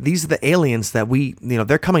that these are the aliens that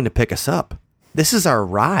they're coming to pick us up. This is our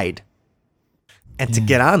ride. And to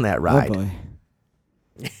get on that ride. Oh boy.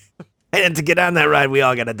 And to get on that ride, we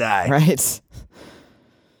all got to die. Right.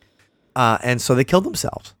 And so they killed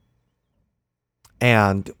themselves.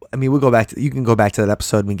 And I mean, you can go back to that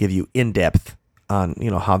episode and we give you in depth on,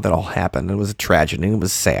 how that all happened. It was a tragedy. It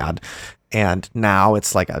was sad. And now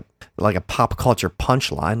it's like a pop culture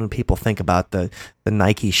punchline when people think about the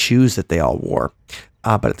Nike shoes that they all wore.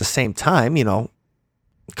 But at the same time, a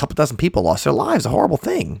couple dozen people lost their lives. A horrible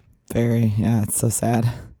thing. Very, yeah, it's so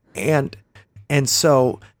sad. And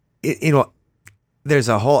so, there's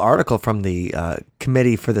a whole article from the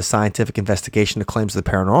Committee for the Scientific Investigation of Claims of the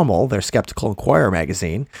Paranormal, their Skeptical Inquirer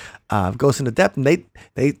magazine, goes into depth, and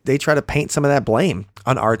they try to paint some of that blame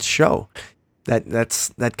on Art's show. That's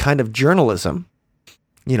that kind of journalism,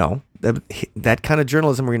 that kind of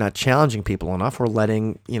journalism where you're not challenging people enough, or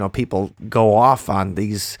letting people go off on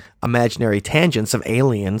these imaginary tangents of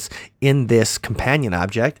aliens in this companion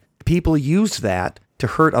object. People use that to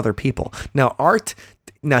hurt other people. Now, Art,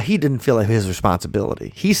 he didn't feel it his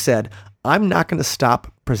responsibility. He said, I'm not going to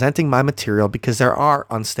stop presenting my material because there are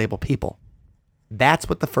unstable people. That's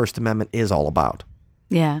what the First Amendment is all about.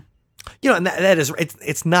 Yeah. And that is,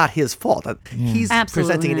 it's not his fault. He's Absolutely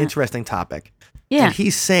presenting an not. interesting topic. Yeah. And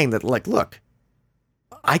he's saying that, look,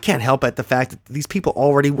 I can't help at the fact that these people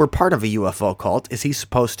already were part of a UFO cult. Is he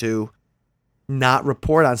supposed to not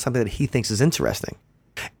report on something that he thinks is interesting?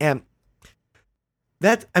 And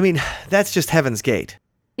that's just Heaven's Gate.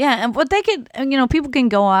 Yeah, and but they could, people can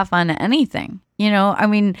go off on anything.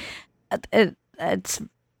 It's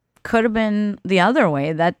could have been the other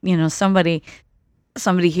way that somebody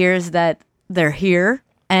hears that they're here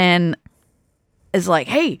and is like,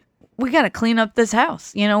 hey, we got to clean up this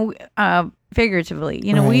house. Figuratively,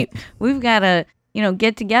 Right. we've got to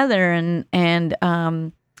get together and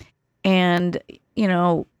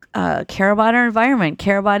care about our environment,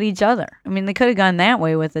 care about each other. I mean, they could have gone that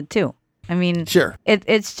way with it too. I mean, Sure.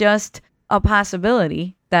 It's just a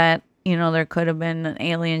possibility that there could have been an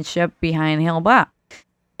alien ship behind Hale Bopp.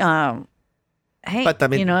 Hey, But, I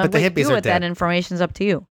mean, but what the you hippies do are with that dead. information's up to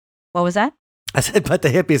you. What was that? I said, but the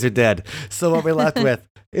hippies are dead. So what we're left with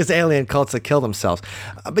is alien cults that kill themselves.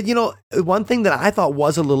 But one thing that I thought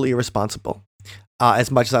was a little irresponsible, as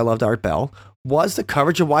much as I loved Art Bell, was the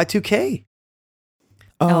coverage of Y2K.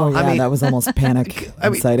 Oh, yeah, I mean- that was almost panic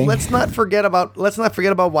inciting. let's not forget about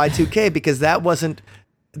Y2K, because that was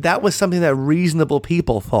something that reasonable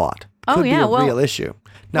people thought Oh, could yeah, be a well- real issue.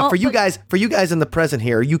 Now, well, for you but- guys in the present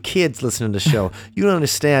here, you kids listening to the show, you don't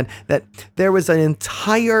understand that there was an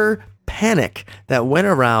entire panic that went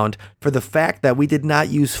around for the fact that we did not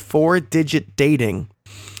use 4-digit dating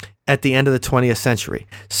at the end of the 20th century.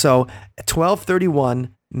 So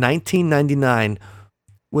 12/31/1999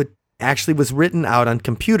 actually was written out on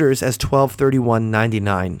computers as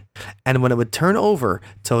 12/31/99. And when it would turn over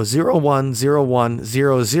to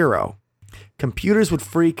 01/01/00, computers would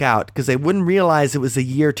freak out because they wouldn't realize it was the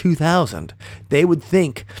year 2000. They would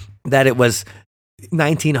think that it was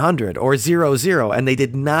 1900 or 00, and they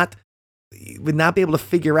would not be able to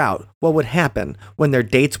figure out what would happen when their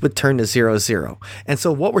dates would turn to 00. And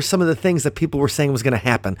so what were some of the things that people were saying was going to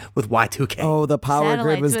happen with Y2K? Oh, the power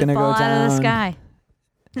grid was going to go fall down. out of the sky.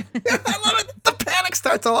 I love it. The panic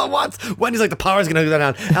starts all at once. Wendy's like, the power's going to go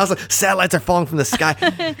down. I was like, satellites are falling from the sky.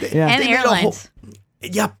 Yeah. And They made a whole- airlines.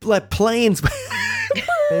 Yeah, like planes.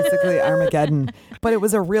 Basically Armageddon. But it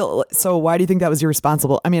was a real. So why do you think that was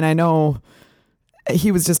irresponsible? I mean, I know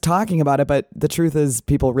he was just talking about it, but the truth is,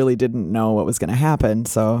 people really didn't know what was going to happen.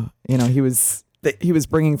 So he was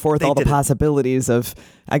bringing forth they all the did it. possibilities of,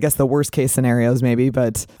 I guess, the worst case scenarios, maybe.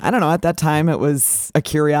 But I don't know. At that time, it was a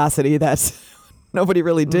curiosity that nobody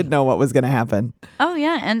really did know what was going to happen. Oh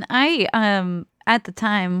yeah, and I at the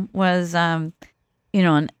time was an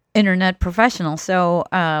internet professional, so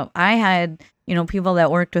I had people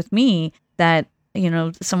that worked with me that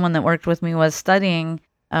someone that worked with me was studying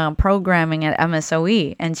programming at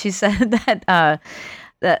MSOE, and she said that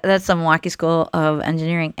that's the Milwaukee School of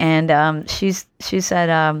Engineering, and she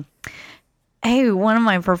said, hey, one of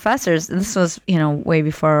my professors, this was way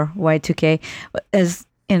before Y2K, is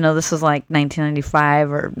this was like 1995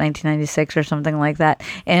 or 1996 or something like that.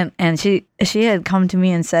 And she had come to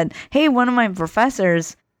me and said, hey, one of my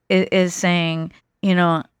professors is saying,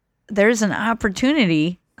 there's an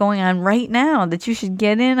opportunity going on right now that you should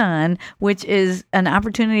get in on, which is an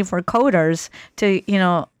opportunity for coders to,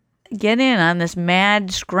 get in on this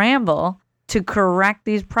mad scramble to correct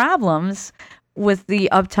these problems with the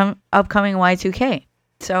upcoming Y2K.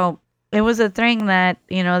 So it was a thing that,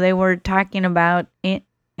 they were talking about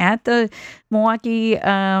at the Milwaukee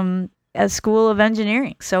School of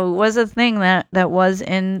Engineering. So it was a thing that was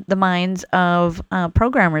in the minds of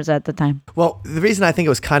programmers at the time. Well, the reason I think it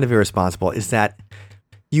was kind of irresponsible is that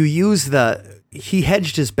he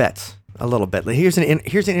hedged his bets a little bit. Here's an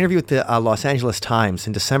interview with the Los Angeles Times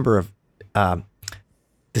in December 27th,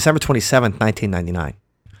 1999.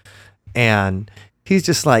 And he's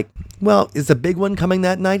just like, well, is the big one coming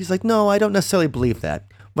that night? He's like, no, I don't necessarily believe that.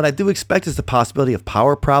 What I do expect is the possibility of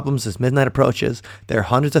power problems as midnight approaches. There are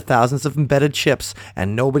hundreds of thousands of embedded chips,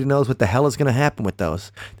 and nobody knows what the hell is going to happen with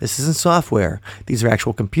those. This isn't software. These are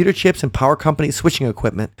actual computer chips and power companies switching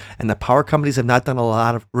equipment, and the power companies have not done a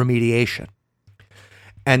lot of remediation.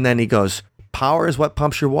 And then he goes, power is what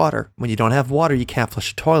pumps your water. When you don't have water, you can't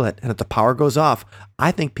flush a toilet. And if the power goes off,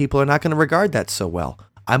 I think people are not going to regard that so well.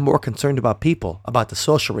 I'm more concerned about people, about the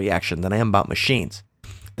social reaction, than I am about machines.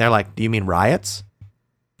 They're like, do you mean riots?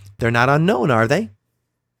 They're not unknown, are they?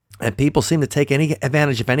 And people seem to take any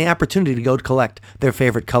advantage of any opportunity to go to collect their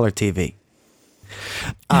favorite color TV.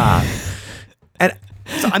 And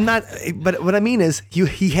so I'm not, but what I mean is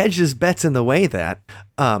he hedged his bets in the way that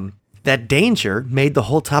that danger made the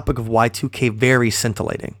whole topic of Y2K very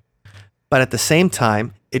scintillating. But at the same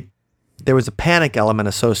time, there was a panic element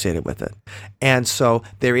associated with it. And so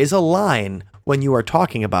there is a line when you are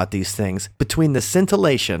talking about these things between the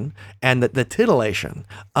scintillation and the titillation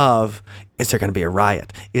of, is there going to be a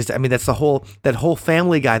riot? That's that whole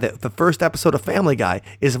Family Guy, the first episode of Family Guy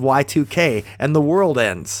is Y2K and the world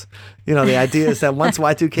ends. You know, the idea is that once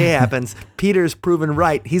Y2K happens, Peter's proven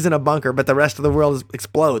right. He's in a bunker, but the rest of the world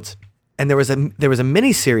explodes. And there was a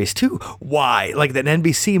mini series too. Why? Like an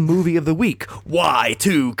NBC movie of the week.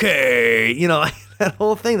 Y2K. You know, that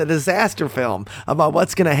whole thing, the disaster film about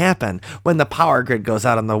what's going to happen when the power grid goes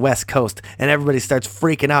out on the West Coast and everybody starts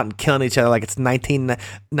freaking out and killing each other like it's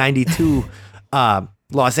 1992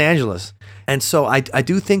 Los Angeles. And so I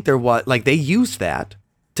do think they used that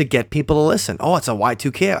to get people to listen. Oh, it's a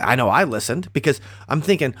Y2K. I know I listened because I'm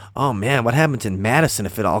thinking, oh man, what happens in Madison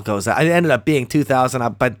if it all goes out? It ended up being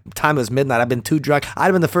 2000. By the time it was midnight, I've been too drunk. I'd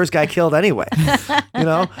have been the first guy killed anyway. You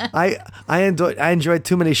know, I enjoyed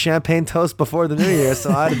too many champagne toasts before the New Year,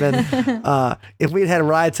 so I'd have been. If we'd had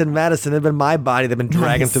riots in Madison, it'd been my body that'd been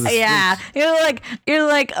dragging through the streets. Yeah, you're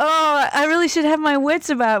like, oh, I really should have my wits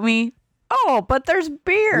about me. Oh, but there's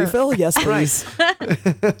beer. Refill? Yes, please.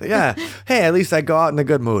 Yeah. Hey, at least I go out in a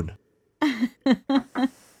good mood.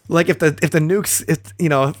 Like if the nukes,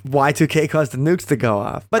 Y2K caused the nukes to go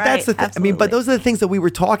off. But that's the thing. I mean, but those are the things that we were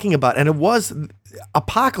talking about. And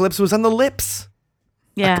apocalypse was on the lips.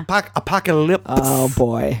 Yeah. Apocalypse. Oh,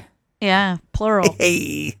 boy. Yeah, plural.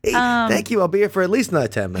 Hey, thank you. I'll be here for at least another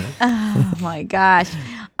 10 minutes. Oh, my gosh.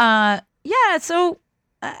 Yeah, so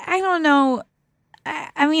I don't know.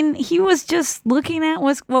 I mean, he was just looking at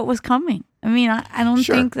what was coming. I mean, I don't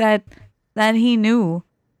think that he knew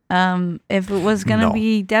if it was going to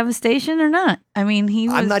be devastation or not. I mean,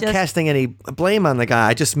 I'm not casting any blame on the guy.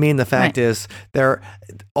 I just mean the fact is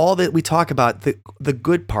all that we talk about, the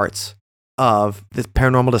good parts of this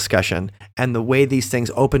paranormal discussion and the way these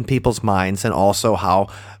things open people's minds, and also how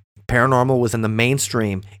paranormal was in the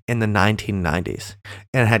mainstream in the 1990s.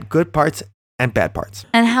 And it had good parts and bad parts.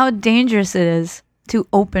 And how dangerous it is to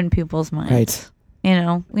open people's minds. Right. You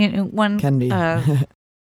know, one can be.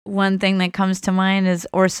 One thing that comes to mind is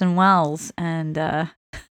Orson Welles and what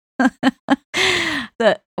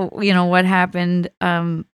happened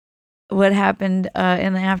in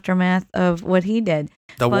the aftermath of what he did.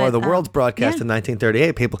 The War of the Worlds broadcast in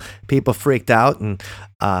 1938. People freaked out, and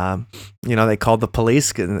they called the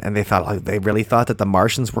police, and they really thought that the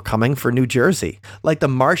Martians were coming for New Jersey. Like the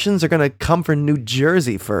Martians are going to come for New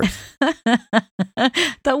Jersey first.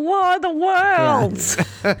 The War of the Worlds.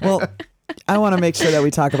 Yeah. Well, I want to make sure that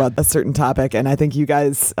we talk about a certain topic, and I think you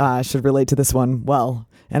guys should relate to this one well.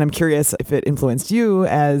 And I'm curious if it influenced you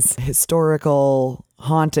as historical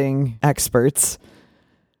haunting experts.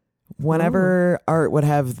 Whenever Art would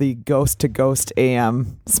have the Ghost to Ghost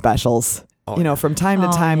AM specials, from time to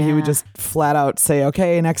time, he would just flat out say,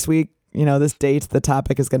 okay, next week, this date, the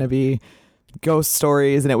topic is going to be ghost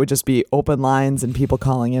stories, and it would just be open lines and people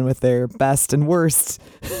calling in with their best and worst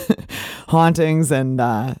hauntings and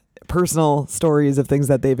personal stories of things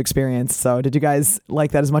that they've experienced. So did you guys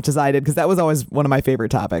like that as much as I did? Because that was always one of my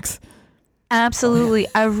favorite topics. Absolutely.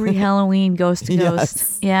 Every Halloween Ghost to Ghost.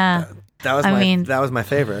 Yes. Yeah. That was my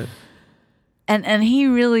favorite. And he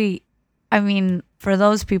really, for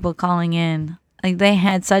those people calling in, like they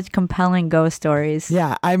had such compelling ghost stories.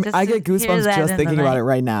 Yeah, I get goosebumps just thinking about it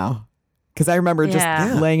right now. Because I remember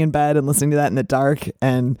just laying in bed and listening to that in the dark,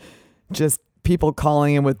 and just people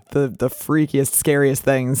calling in with the freakiest, scariest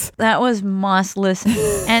things. That was must listen.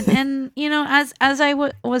 and as I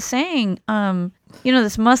was saying,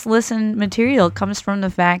 this must listen material comes from the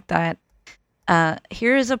fact that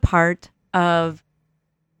here is a part of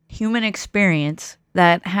human experience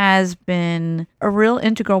that has been a real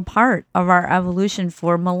integral part of our evolution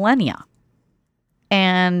for millennia.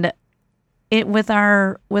 And it with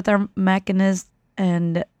our mechanist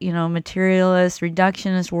and materialist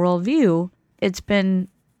reductionist worldview, it's been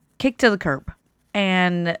kicked to the curb.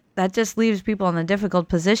 And that just leaves people in a difficult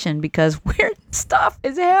position because weird stuff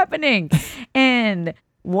is happening. And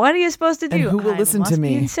what are you supposed to do? And who will listen to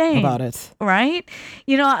me about it? Right?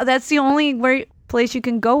 That's the only place you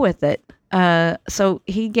can go with it. So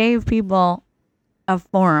he gave people a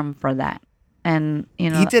forum for that. And,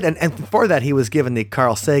 He did. And before that, he was given the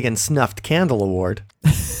Carl Sagan Snuffed Candle Award.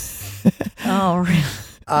 Oh, really?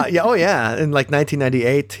 Yeah. In like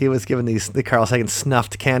 1998, he was given the Carl Sagan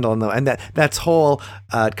Snuffed Candle, and that's whole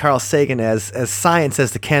Carl Sagan as science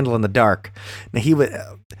as the candle in the dark. Now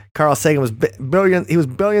Carl Sagan was billions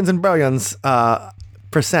and billions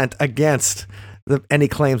percent against any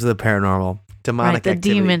claims of the paranormal, demonic the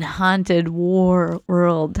activity. demon haunted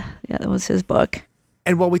world. Yeah, that was his book.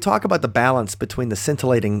 And while we talk about the balance between the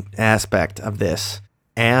scintillating aspect of this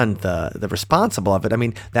and the responsible of it, I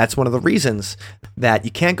mean, that's one of the reasons that you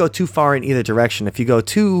can't go too far in either direction. If you go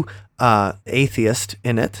too atheist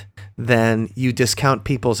in it, then you discount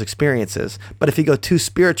people's experiences. But if you go too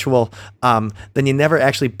spiritual, then you never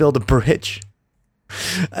actually build a bridge.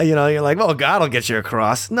 You're like, well, God will get you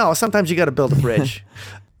across. No, sometimes you got to build a bridge.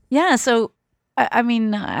 Yeah, so, I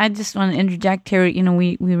mean, I just want to interject here.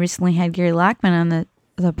 We recently had Gary Lockman on the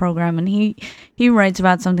program, and he writes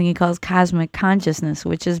about something he calls cosmic consciousness,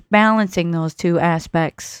 which is balancing those two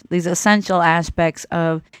aspects, these essential aspects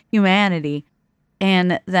of humanity.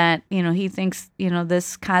 And that, he thinks,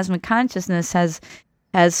 this cosmic consciousness has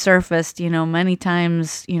surfaced, many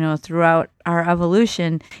times, throughout our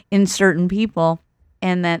evolution in certain people,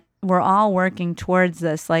 and that we're all working towards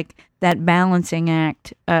this, like that balancing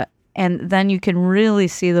act. And then you can really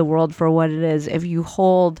see the world for what it is if you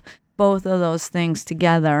hold both of those things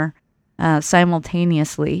together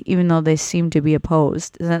simultaneously, even though they seem to be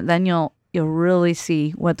opposed. Then you'll really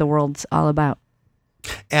see what the world's all about.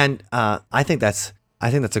 And I think that's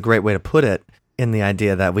a great way to put it, in the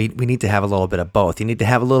idea that we need to have a little bit of both. You need to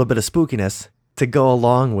have a little bit of spookiness to go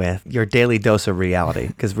along with your daily dose of reality,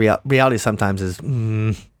 because reality sometimes is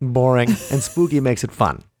boring, and spooky makes it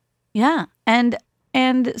fun. Yeah,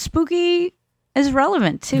 and spooky is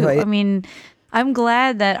relevant too. Right. I mean, I'm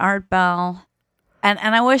glad that Art Bell, and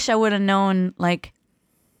I wish I would have known, like,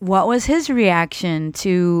 what was his reaction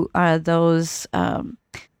to those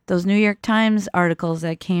New York Times articles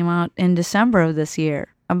that came out in December of this year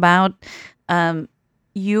about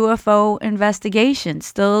UFO investigations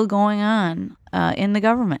still going on in the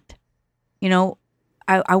government.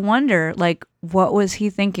 I wonder, like, what was he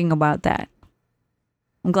thinking about that?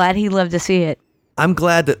 I'm glad he lived to see it. I'm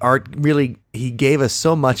glad that Art he gave us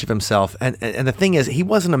so much of himself. And the thing is, he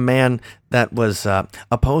wasn't a man that was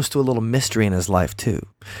opposed to a little mystery in his life, too.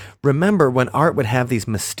 Remember when Art would have these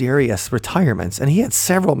mysterious retirements, and he had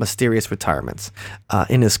several mysterious retirements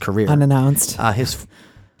in his career. Unannounced.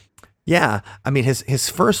 His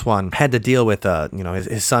first one had to deal with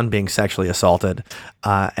his son being sexually assaulted,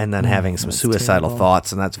 and then having some suicidal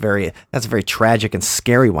thoughts, and that's a very tragic and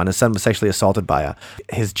scary one. His son was sexually assaulted by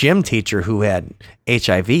his gym teacher who had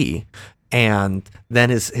HIV, and then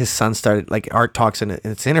his son started, like Art talks in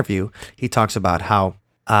this interview, he talks about how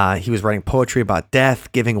he was writing poetry about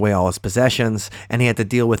death, giving away all his possessions, and he had to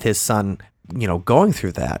deal with his son, going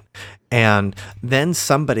through that, and then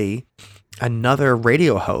another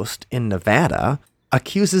radio host in Nevada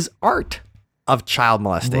accuses Art of child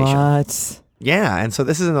molestation. What? Yeah, and so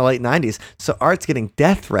this is in the late 90s. So Art's getting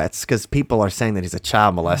death threats because people are saying that he's a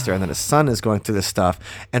child molester, and then his son is going through this stuff.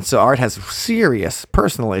 And so Art has serious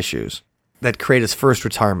personal issues that create his first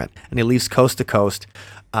retirement. And he leaves coast to coast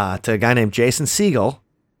to a guy named Jason Segel,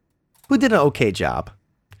 who did an okay job.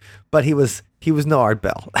 But he was no Art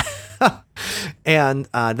Bell. And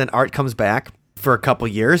then Art comes back for a couple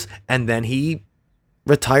years, and then he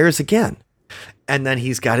retires again. And then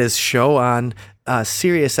he's got his show on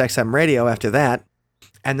Sirius XM radio after that.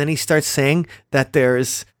 And then he starts saying that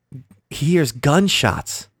he hears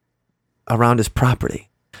gunshots around his property,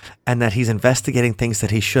 and that he's investigating things that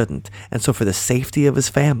he shouldn't. And so for the safety of his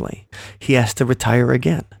family, he has to retire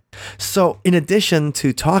again. So in addition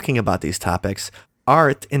to talking about these topics,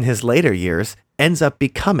 Art in his later years ends up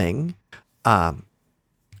becoming a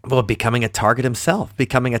target himself,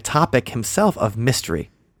 becoming a topic himself of mystery.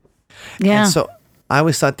 Yeah. And so I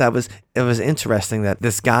always thought it was interesting that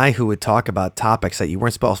this guy who would talk about topics that you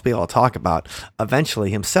weren't supposed to be able to talk about, eventually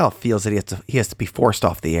himself feels that he has to be forced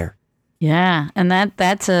off the air. Yeah, and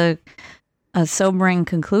that's a sobering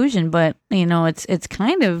conclusion, but it's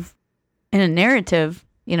kind of in a narrative.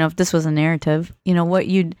 If this was a narrative, what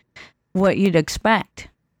you'd expect,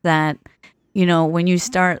 that when you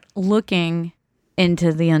start looking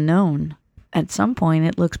into the unknown, at some point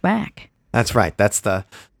it looks back. That's right. That's the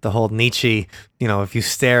whole Nietzsche, if you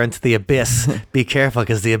stare into the abyss, be careful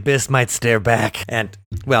because the abyss might stare back. And,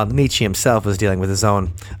 well, Nietzsche himself was dealing with his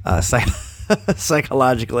own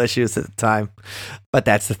psychological issues at the time. But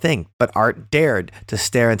that's the thing. But Art dared to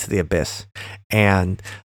stare into the abyss. And,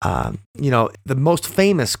 the most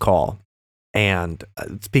famous call, and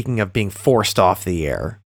speaking of being forced off the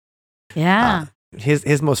air, Yeah.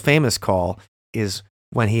 his most famous call is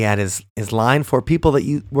when he had his line for people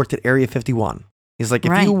that worked at Area 51. He's like,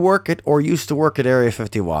 if Right. you work at or used to work at Area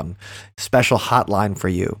 51, special hotline for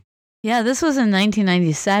you. Yeah, this was in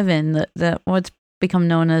 1997, the what's become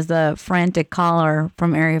known as the frantic caller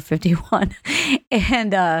from Area 51.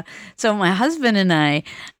 And so my husband and I,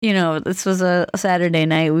 this was a Saturday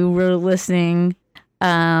night, we were listening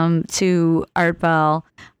to Art Bell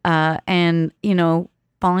and,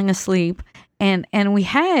 falling asleep. And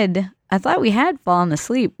I thought we had fallen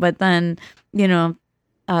asleep, but then,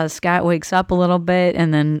 Scott wakes up a little bit,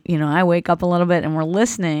 and then, I wake up a little bit, and we're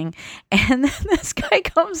listening, and then this guy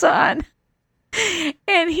comes on,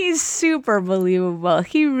 and he's super believable.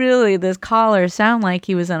 This caller sound like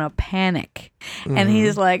he was in a panic, and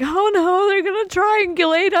he's like, oh no, they're going to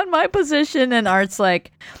triangulate on my position, and Art's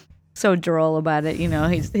like, so droll about it,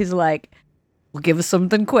 he's like, well, give us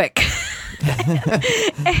something quick.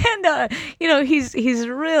 And he's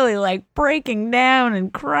really like breaking down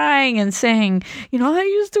and crying and saying, I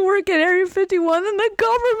used to work at Area 51, and the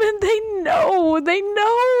government, they know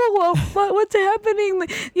what's happening.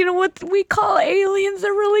 What we call aliens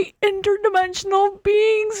are really interdimensional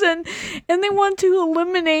beings, and they want to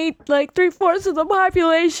eliminate like 3/4 of the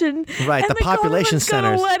population. Right, and the population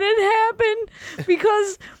centers. Gonna let it happen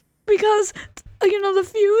because the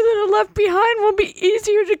few that are left behind will be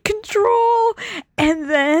easier to control. And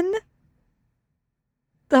then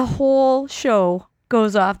the whole show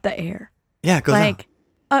goes off the air. Yeah, it goes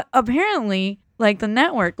on. Apparently, like the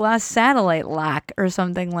network lost satellite lock or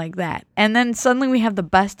something like that. And then suddenly we have the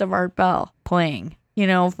best of Art Bell playing,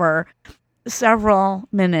 for several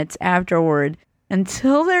minutes afterward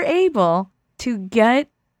until they're able to get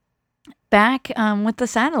back with the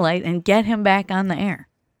satellite and get him back on the air.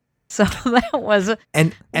 So that was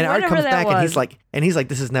and Art comes back was. and he's like,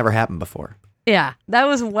 this has never happened before. Yeah, that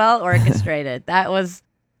was well orchestrated. That was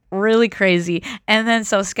really crazy. And then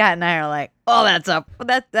so Scott and I are like, oh, that's up.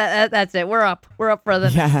 That's it. We're up for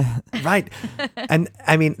the Yeah. Right. And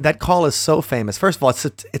I mean, that call is so famous. First of all,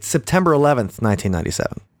 it's September 11th,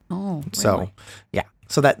 1997. Oh, really? So yeah.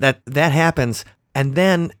 So that happens, and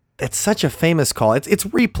then it's such a famous call. It's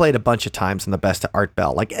replayed a bunch of times in the Best of Art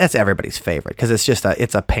Bell. Like that's everybody's favorite because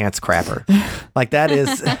it's a pants crapper. Like that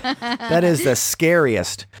is the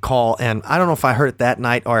scariest call. And I don't know if I heard it that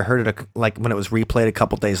night or I heard it like when it was replayed a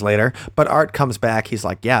couple days later. But Art comes back. He's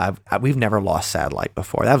like, yeah, we've never lost satellite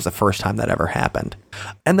before. That was the first time that ever happened.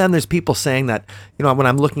 And then there's people saying that, when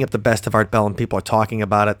I'm looking up the Best of Art Bell and people are talking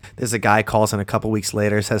about it, there's a guy calls in a couple weeks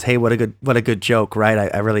later, says, hey, what a good joke,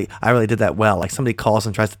 right? I really did that well. Like somebody calls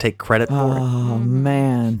and tries to take credit for it. Oh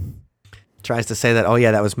man. Tries to say that, oh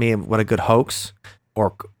yeah, that was me. What a good hoax.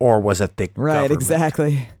 Or was it the Right, government?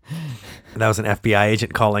 exactly. That was an FBI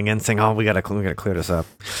agent calling in saying, oh, we gotta clear this up.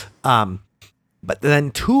 But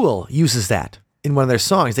then Tool uses that in one of their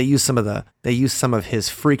songs. They use some of his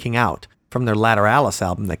Freaking Out from their Lateralis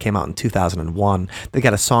album that came out in 2001. They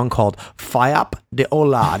got a song called Fayap de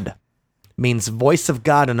Olad, means voice of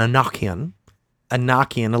God in Enochian.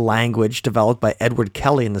 Enochian, a language developed by Edward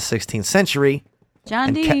Kelly in the 16th century.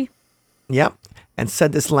 John D. Yep. And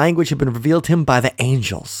said this language had been revealed to him by the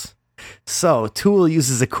angels. So Tool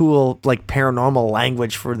uses a cool, like, paranormal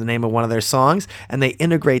language for the name of one of their songs, and they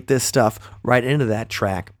integrate this stuff right into that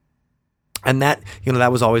track. And that,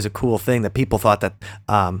 that was always a cool thing that people thought that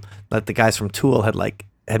the guys from Tool had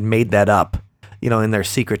made that up, in their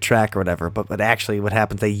secret track or whatever. But actually, what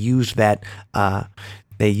happens? They used that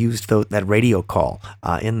that radio call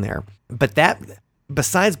in there. But that,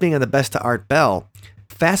 besides being on the Best of Art Bell,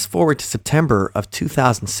 fast forward to September of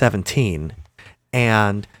 2017,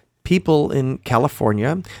 and people in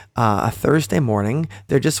California, a Thursday morning,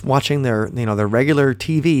 they're just watching their regular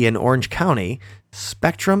TV in Orange County.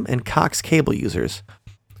 Spectrum and Cox cable users,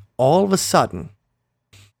 all of a sudden,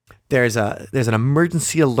 there's an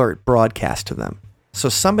emergency alert broadcast to them. So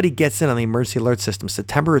somebody gets in on the emergency alert system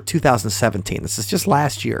September of 2017. This is just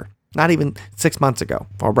last year, not even 6 months ago,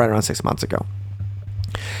 or right around 6 months ago.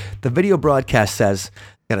 The video broadcast says,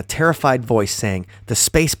 got a terrified voice saying, the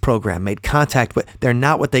space program made contact with, they're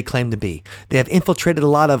not what they claim to be. They have infiltrated a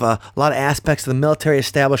lot of aspects of the military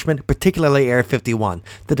establishment, particularly Area 51.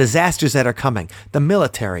 The disasters that are coming, the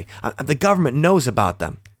military, the government knows about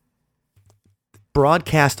them.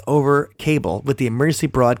 broadcast over cable with the emergency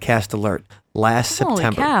broadcast alert last Holy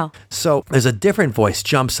September. cow. So there's a different voice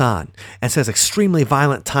jumps on and says extremely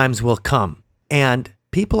violent times will come. And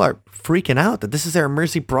people are freaking out that this is their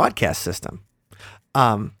emergency broadcast system.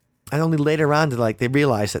 And only later on did they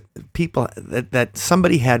realize that people that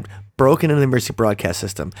somebody had broken into the emergency broadcast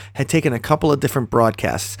system, had taken a couple of different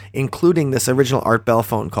broadcasts, including this original Art Bell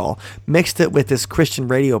phone call, mixed it with this Christian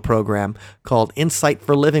radio program called Insight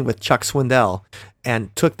for Living with Chuck Swindoll,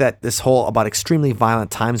 and took this whole about extremely violent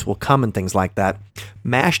times will come and things like that,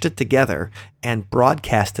 mashed it together, and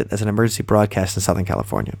broadcast it as an emergency broadcast in Southern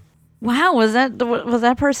California. Wow, was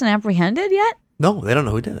that person apprehended yet? No, they don't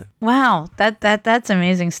know who did it. Wow, that's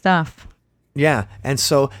amazing stuff. Yeah, and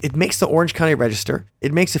so it makes the Orange County Register.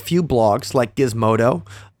 It makes a few blogs like Gizmodo.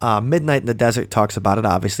 Midnight in the Desert talks about it.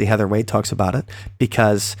 Obviously, Heather Wade talks about it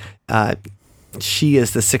because she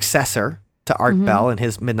is the successor to Art Bell and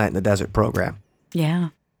his Midnight in the Desert program. Yeah.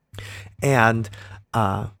 And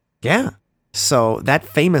so that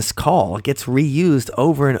famous call gets reused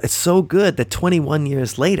over, and it's so good that 21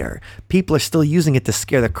 years later, people are still using it to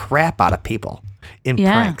scare the crap out of people in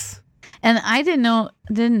pranks. And I didn't know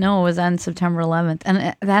it was on September 11th, and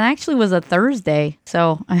that actually was a Thursday.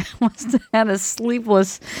 So I must have had a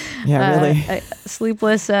sleepless, at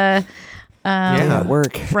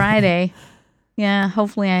work Friday. Yeah,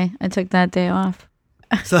 hopefully I took that day off.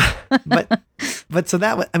 So, so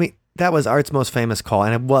that was Art's most famous call,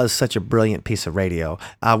 and it was such a brilliant piece of radio.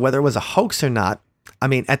 Whether it was a hoax or not,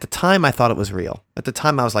 at the time I thought it was real. At the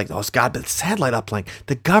time I was like, oh God, the satellite uplink,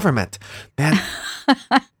 the government, man.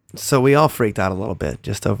 So we all freaked out a little bit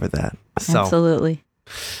just over that. So, absolutely.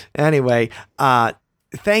 Anyway,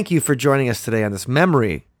 thank you for joining us today on this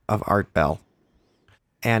memory of Art Bell.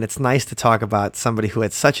 And it's nice to talk about somebody who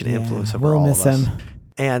had such an influence over all of us. We'll miss him.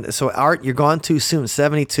 And so, Art, you're gone too soon.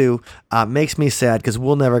 72 makes me sad because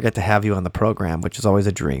we'll never get to have you on the program, which is always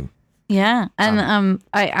a dream. Yeah, and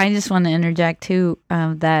I just want to interject too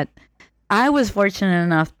that I was fortunate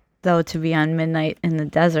enough though to be on Midnight in the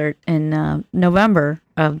Desert in November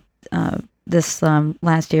of this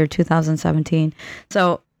last year, 2017.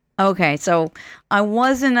 So I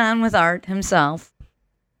wasn't on with Art himself,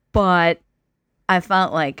 but I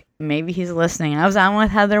felt like maybe he's listening. I was on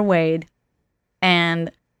with Heather Wade,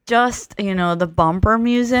 and just the bumper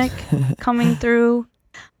music coming through.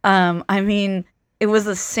 It was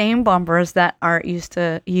the same bumpers that Art used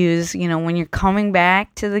to use. When you're coming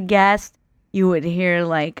back to the guest, you would hear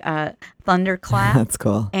thunderclap. That's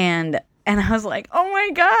cool. And I was like, oh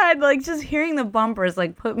my God, just hearing the bumpers,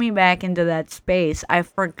 put me back into that space. I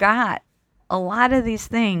forgot a lot of these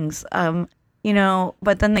things,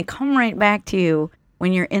 but then they come right back to you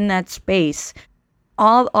when you're in that space.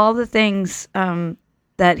 All the things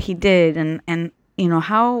that he did and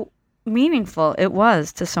how meaningful it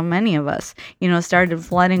was to so many of us, started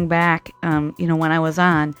flooding back, when I was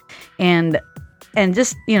on. And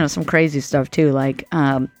just, some crazy stuff too, like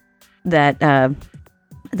that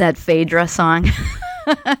Phaedra song.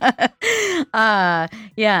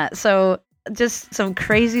 So just some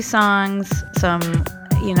crazy songs, some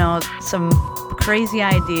crazy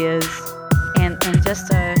ideas, and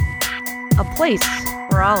just a place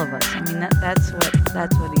for all of us. That's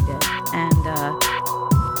what he did.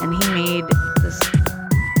 And he made this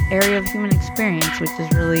area of human experience, which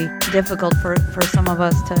is really difficult for some of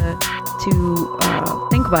us to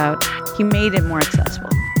think about. He made it more accessible,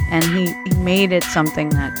 and he made it something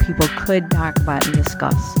that people could talk about and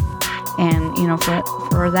discuss. And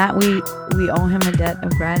for that we owe him a debt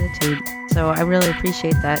of gratitude. So I really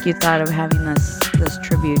appreciate that you thought of having this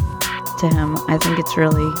tribute to him. I think it's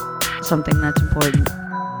really something that's important.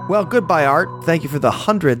 Well, goodbye, Art. Thank you for the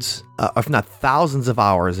hundreds, if not thousands of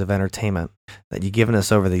hours of entertainment that you've given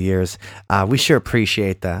us over the years. We sure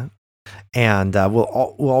appreciate that. And we'll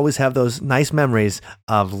always have those nice memories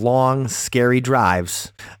of long, scary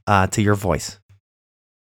drives to your voice.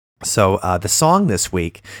 So the song this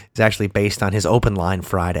week is actually based on his Open Line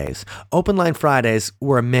Fridays. Open Line Fridays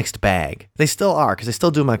were a mixed bag. They still are, because they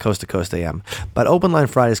still do my Coast to Coast AM. But Open Line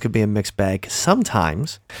Fridays could be a mixed bag.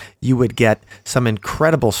 Sometimes you would get some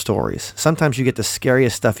incredible stories. Sometimes you get the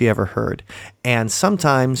scariest stuff you ever heard. And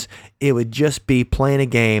sometimes it would just be playing a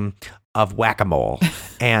game of whack-a-mole.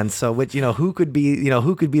 And so who could be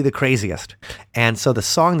the craziest. And so the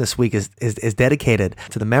song this week is dedicated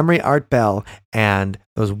to the memory of Art Bell and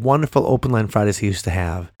those wonderful Open Line Fridays he used to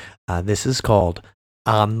have. This is called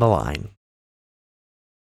On the Line.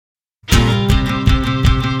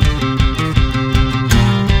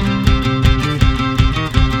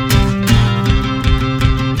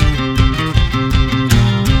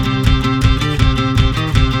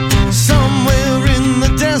 Somewhere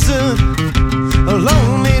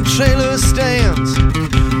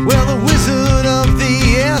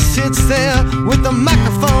sits there with the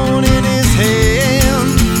microphone in his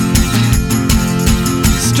hand.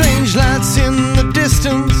 Strange lights in the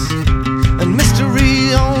distance and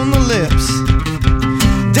mystery on the lips.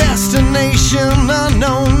 Destination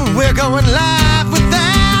unknown, we're going live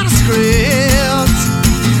without a script.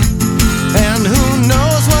 And who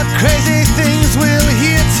knows what crazy things we'll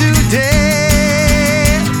hear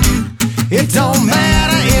today. It don't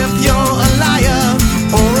matter if you're a liar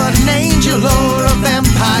or an angel or a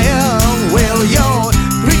vampire. Well, you're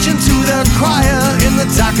preaching to the choir in the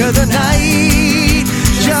dark of the night.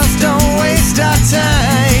 Just don't waste our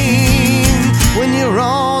time when you're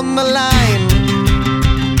on the line.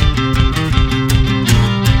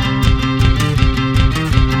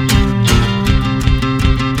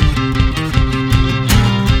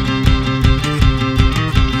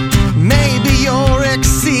 Maybe you're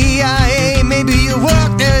ex-CIA, maybe you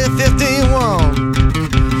worked Area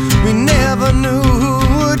 51. We never knew who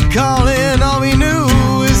would call in, all we knew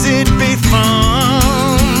is it'd be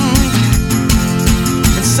fun.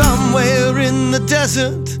 And somewhere in the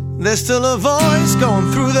desert, there's still a voice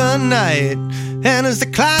going through the night. And as the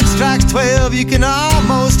clock strikes 12, you can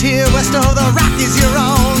almost hear west of the Rockies, you're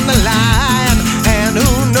on the line. And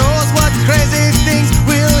who knows what crazy things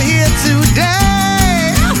we'll hear today.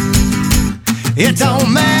 It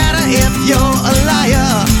don't matter if you're a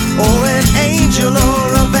liar or an angel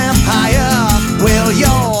or a vampire. Well,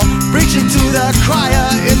 you're preaching to the choir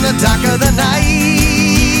in the dark of the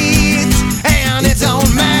night. And it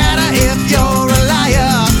don't matter if you're a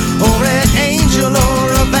liar or an angel or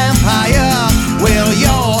a vampire. Well,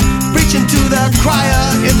 you're preaching to the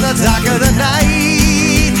choir in the dark of the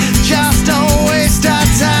night. Just don't waste our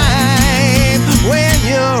time when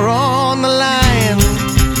you're on the line.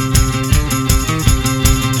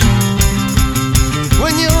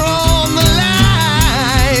 When you're on the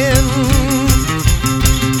line.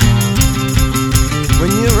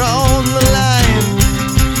 When you're on the line.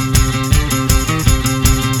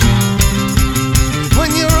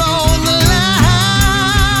 When you're on the line.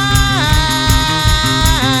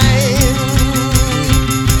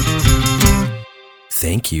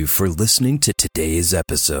 Thank you for listening to today's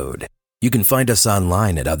episode. You can find us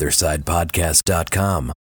online at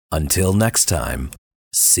OtherSidePodcast.com. Until next time,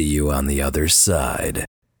 see you on the other side.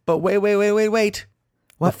 But wait.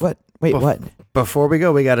 What? Wait, what? Before we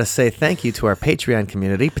go, we got to say thank you to our Patreon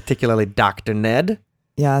community, particularly Dr. Ned.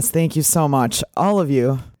 Yes, thank you so much. All of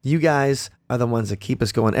you. You guys are the ones that keep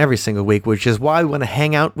us going every single week, which is why we want to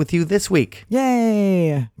hang out with you this week.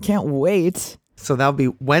 Yay. Can't wait. So that'll be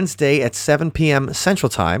Wednesday at 7 p.m. Central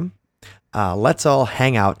Time. Let's all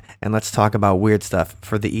hang out and let's talk about weird stuff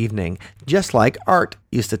for the evening. Just like Art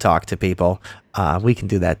used to talk to people, we can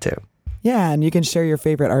do that too. Yeah, and you can share your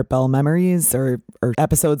favorite Art Bell memories or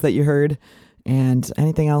episodes that you heard and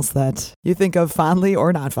anything else that you think of fondly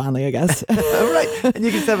or not fondly, I guess. Right. And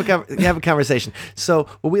you can have a conversation. So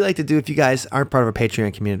what we like to do, if you guys aren't part of our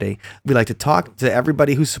Patreon community, we like to talk to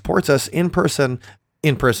everybody who supports us in person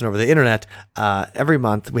over the internet. Every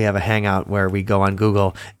month we have a hangout where we go on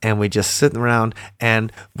Google and we just sit around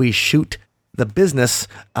and we shoot the business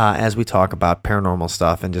as we talk about paranormal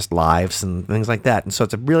stuff and just lives and things like that. And so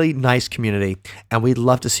it's a really nice community and we'd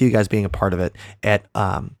love to see you guys being a part of it at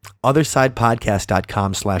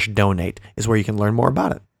OtherSidePodcast.com/donate is where you can learn more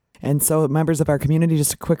about it. And so members of our community,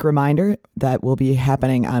 just a quick reminder that will be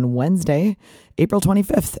happening on Wednesday, April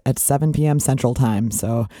 25th at 7 p.m. Central Time.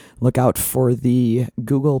 So look out for the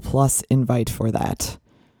Google Plus invite for that.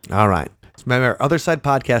 All right. Remember,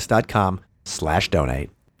 OtherSidePodcast.com/donate.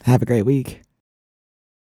 Have a great week.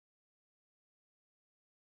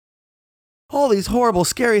 All these horrible,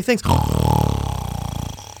 scary things.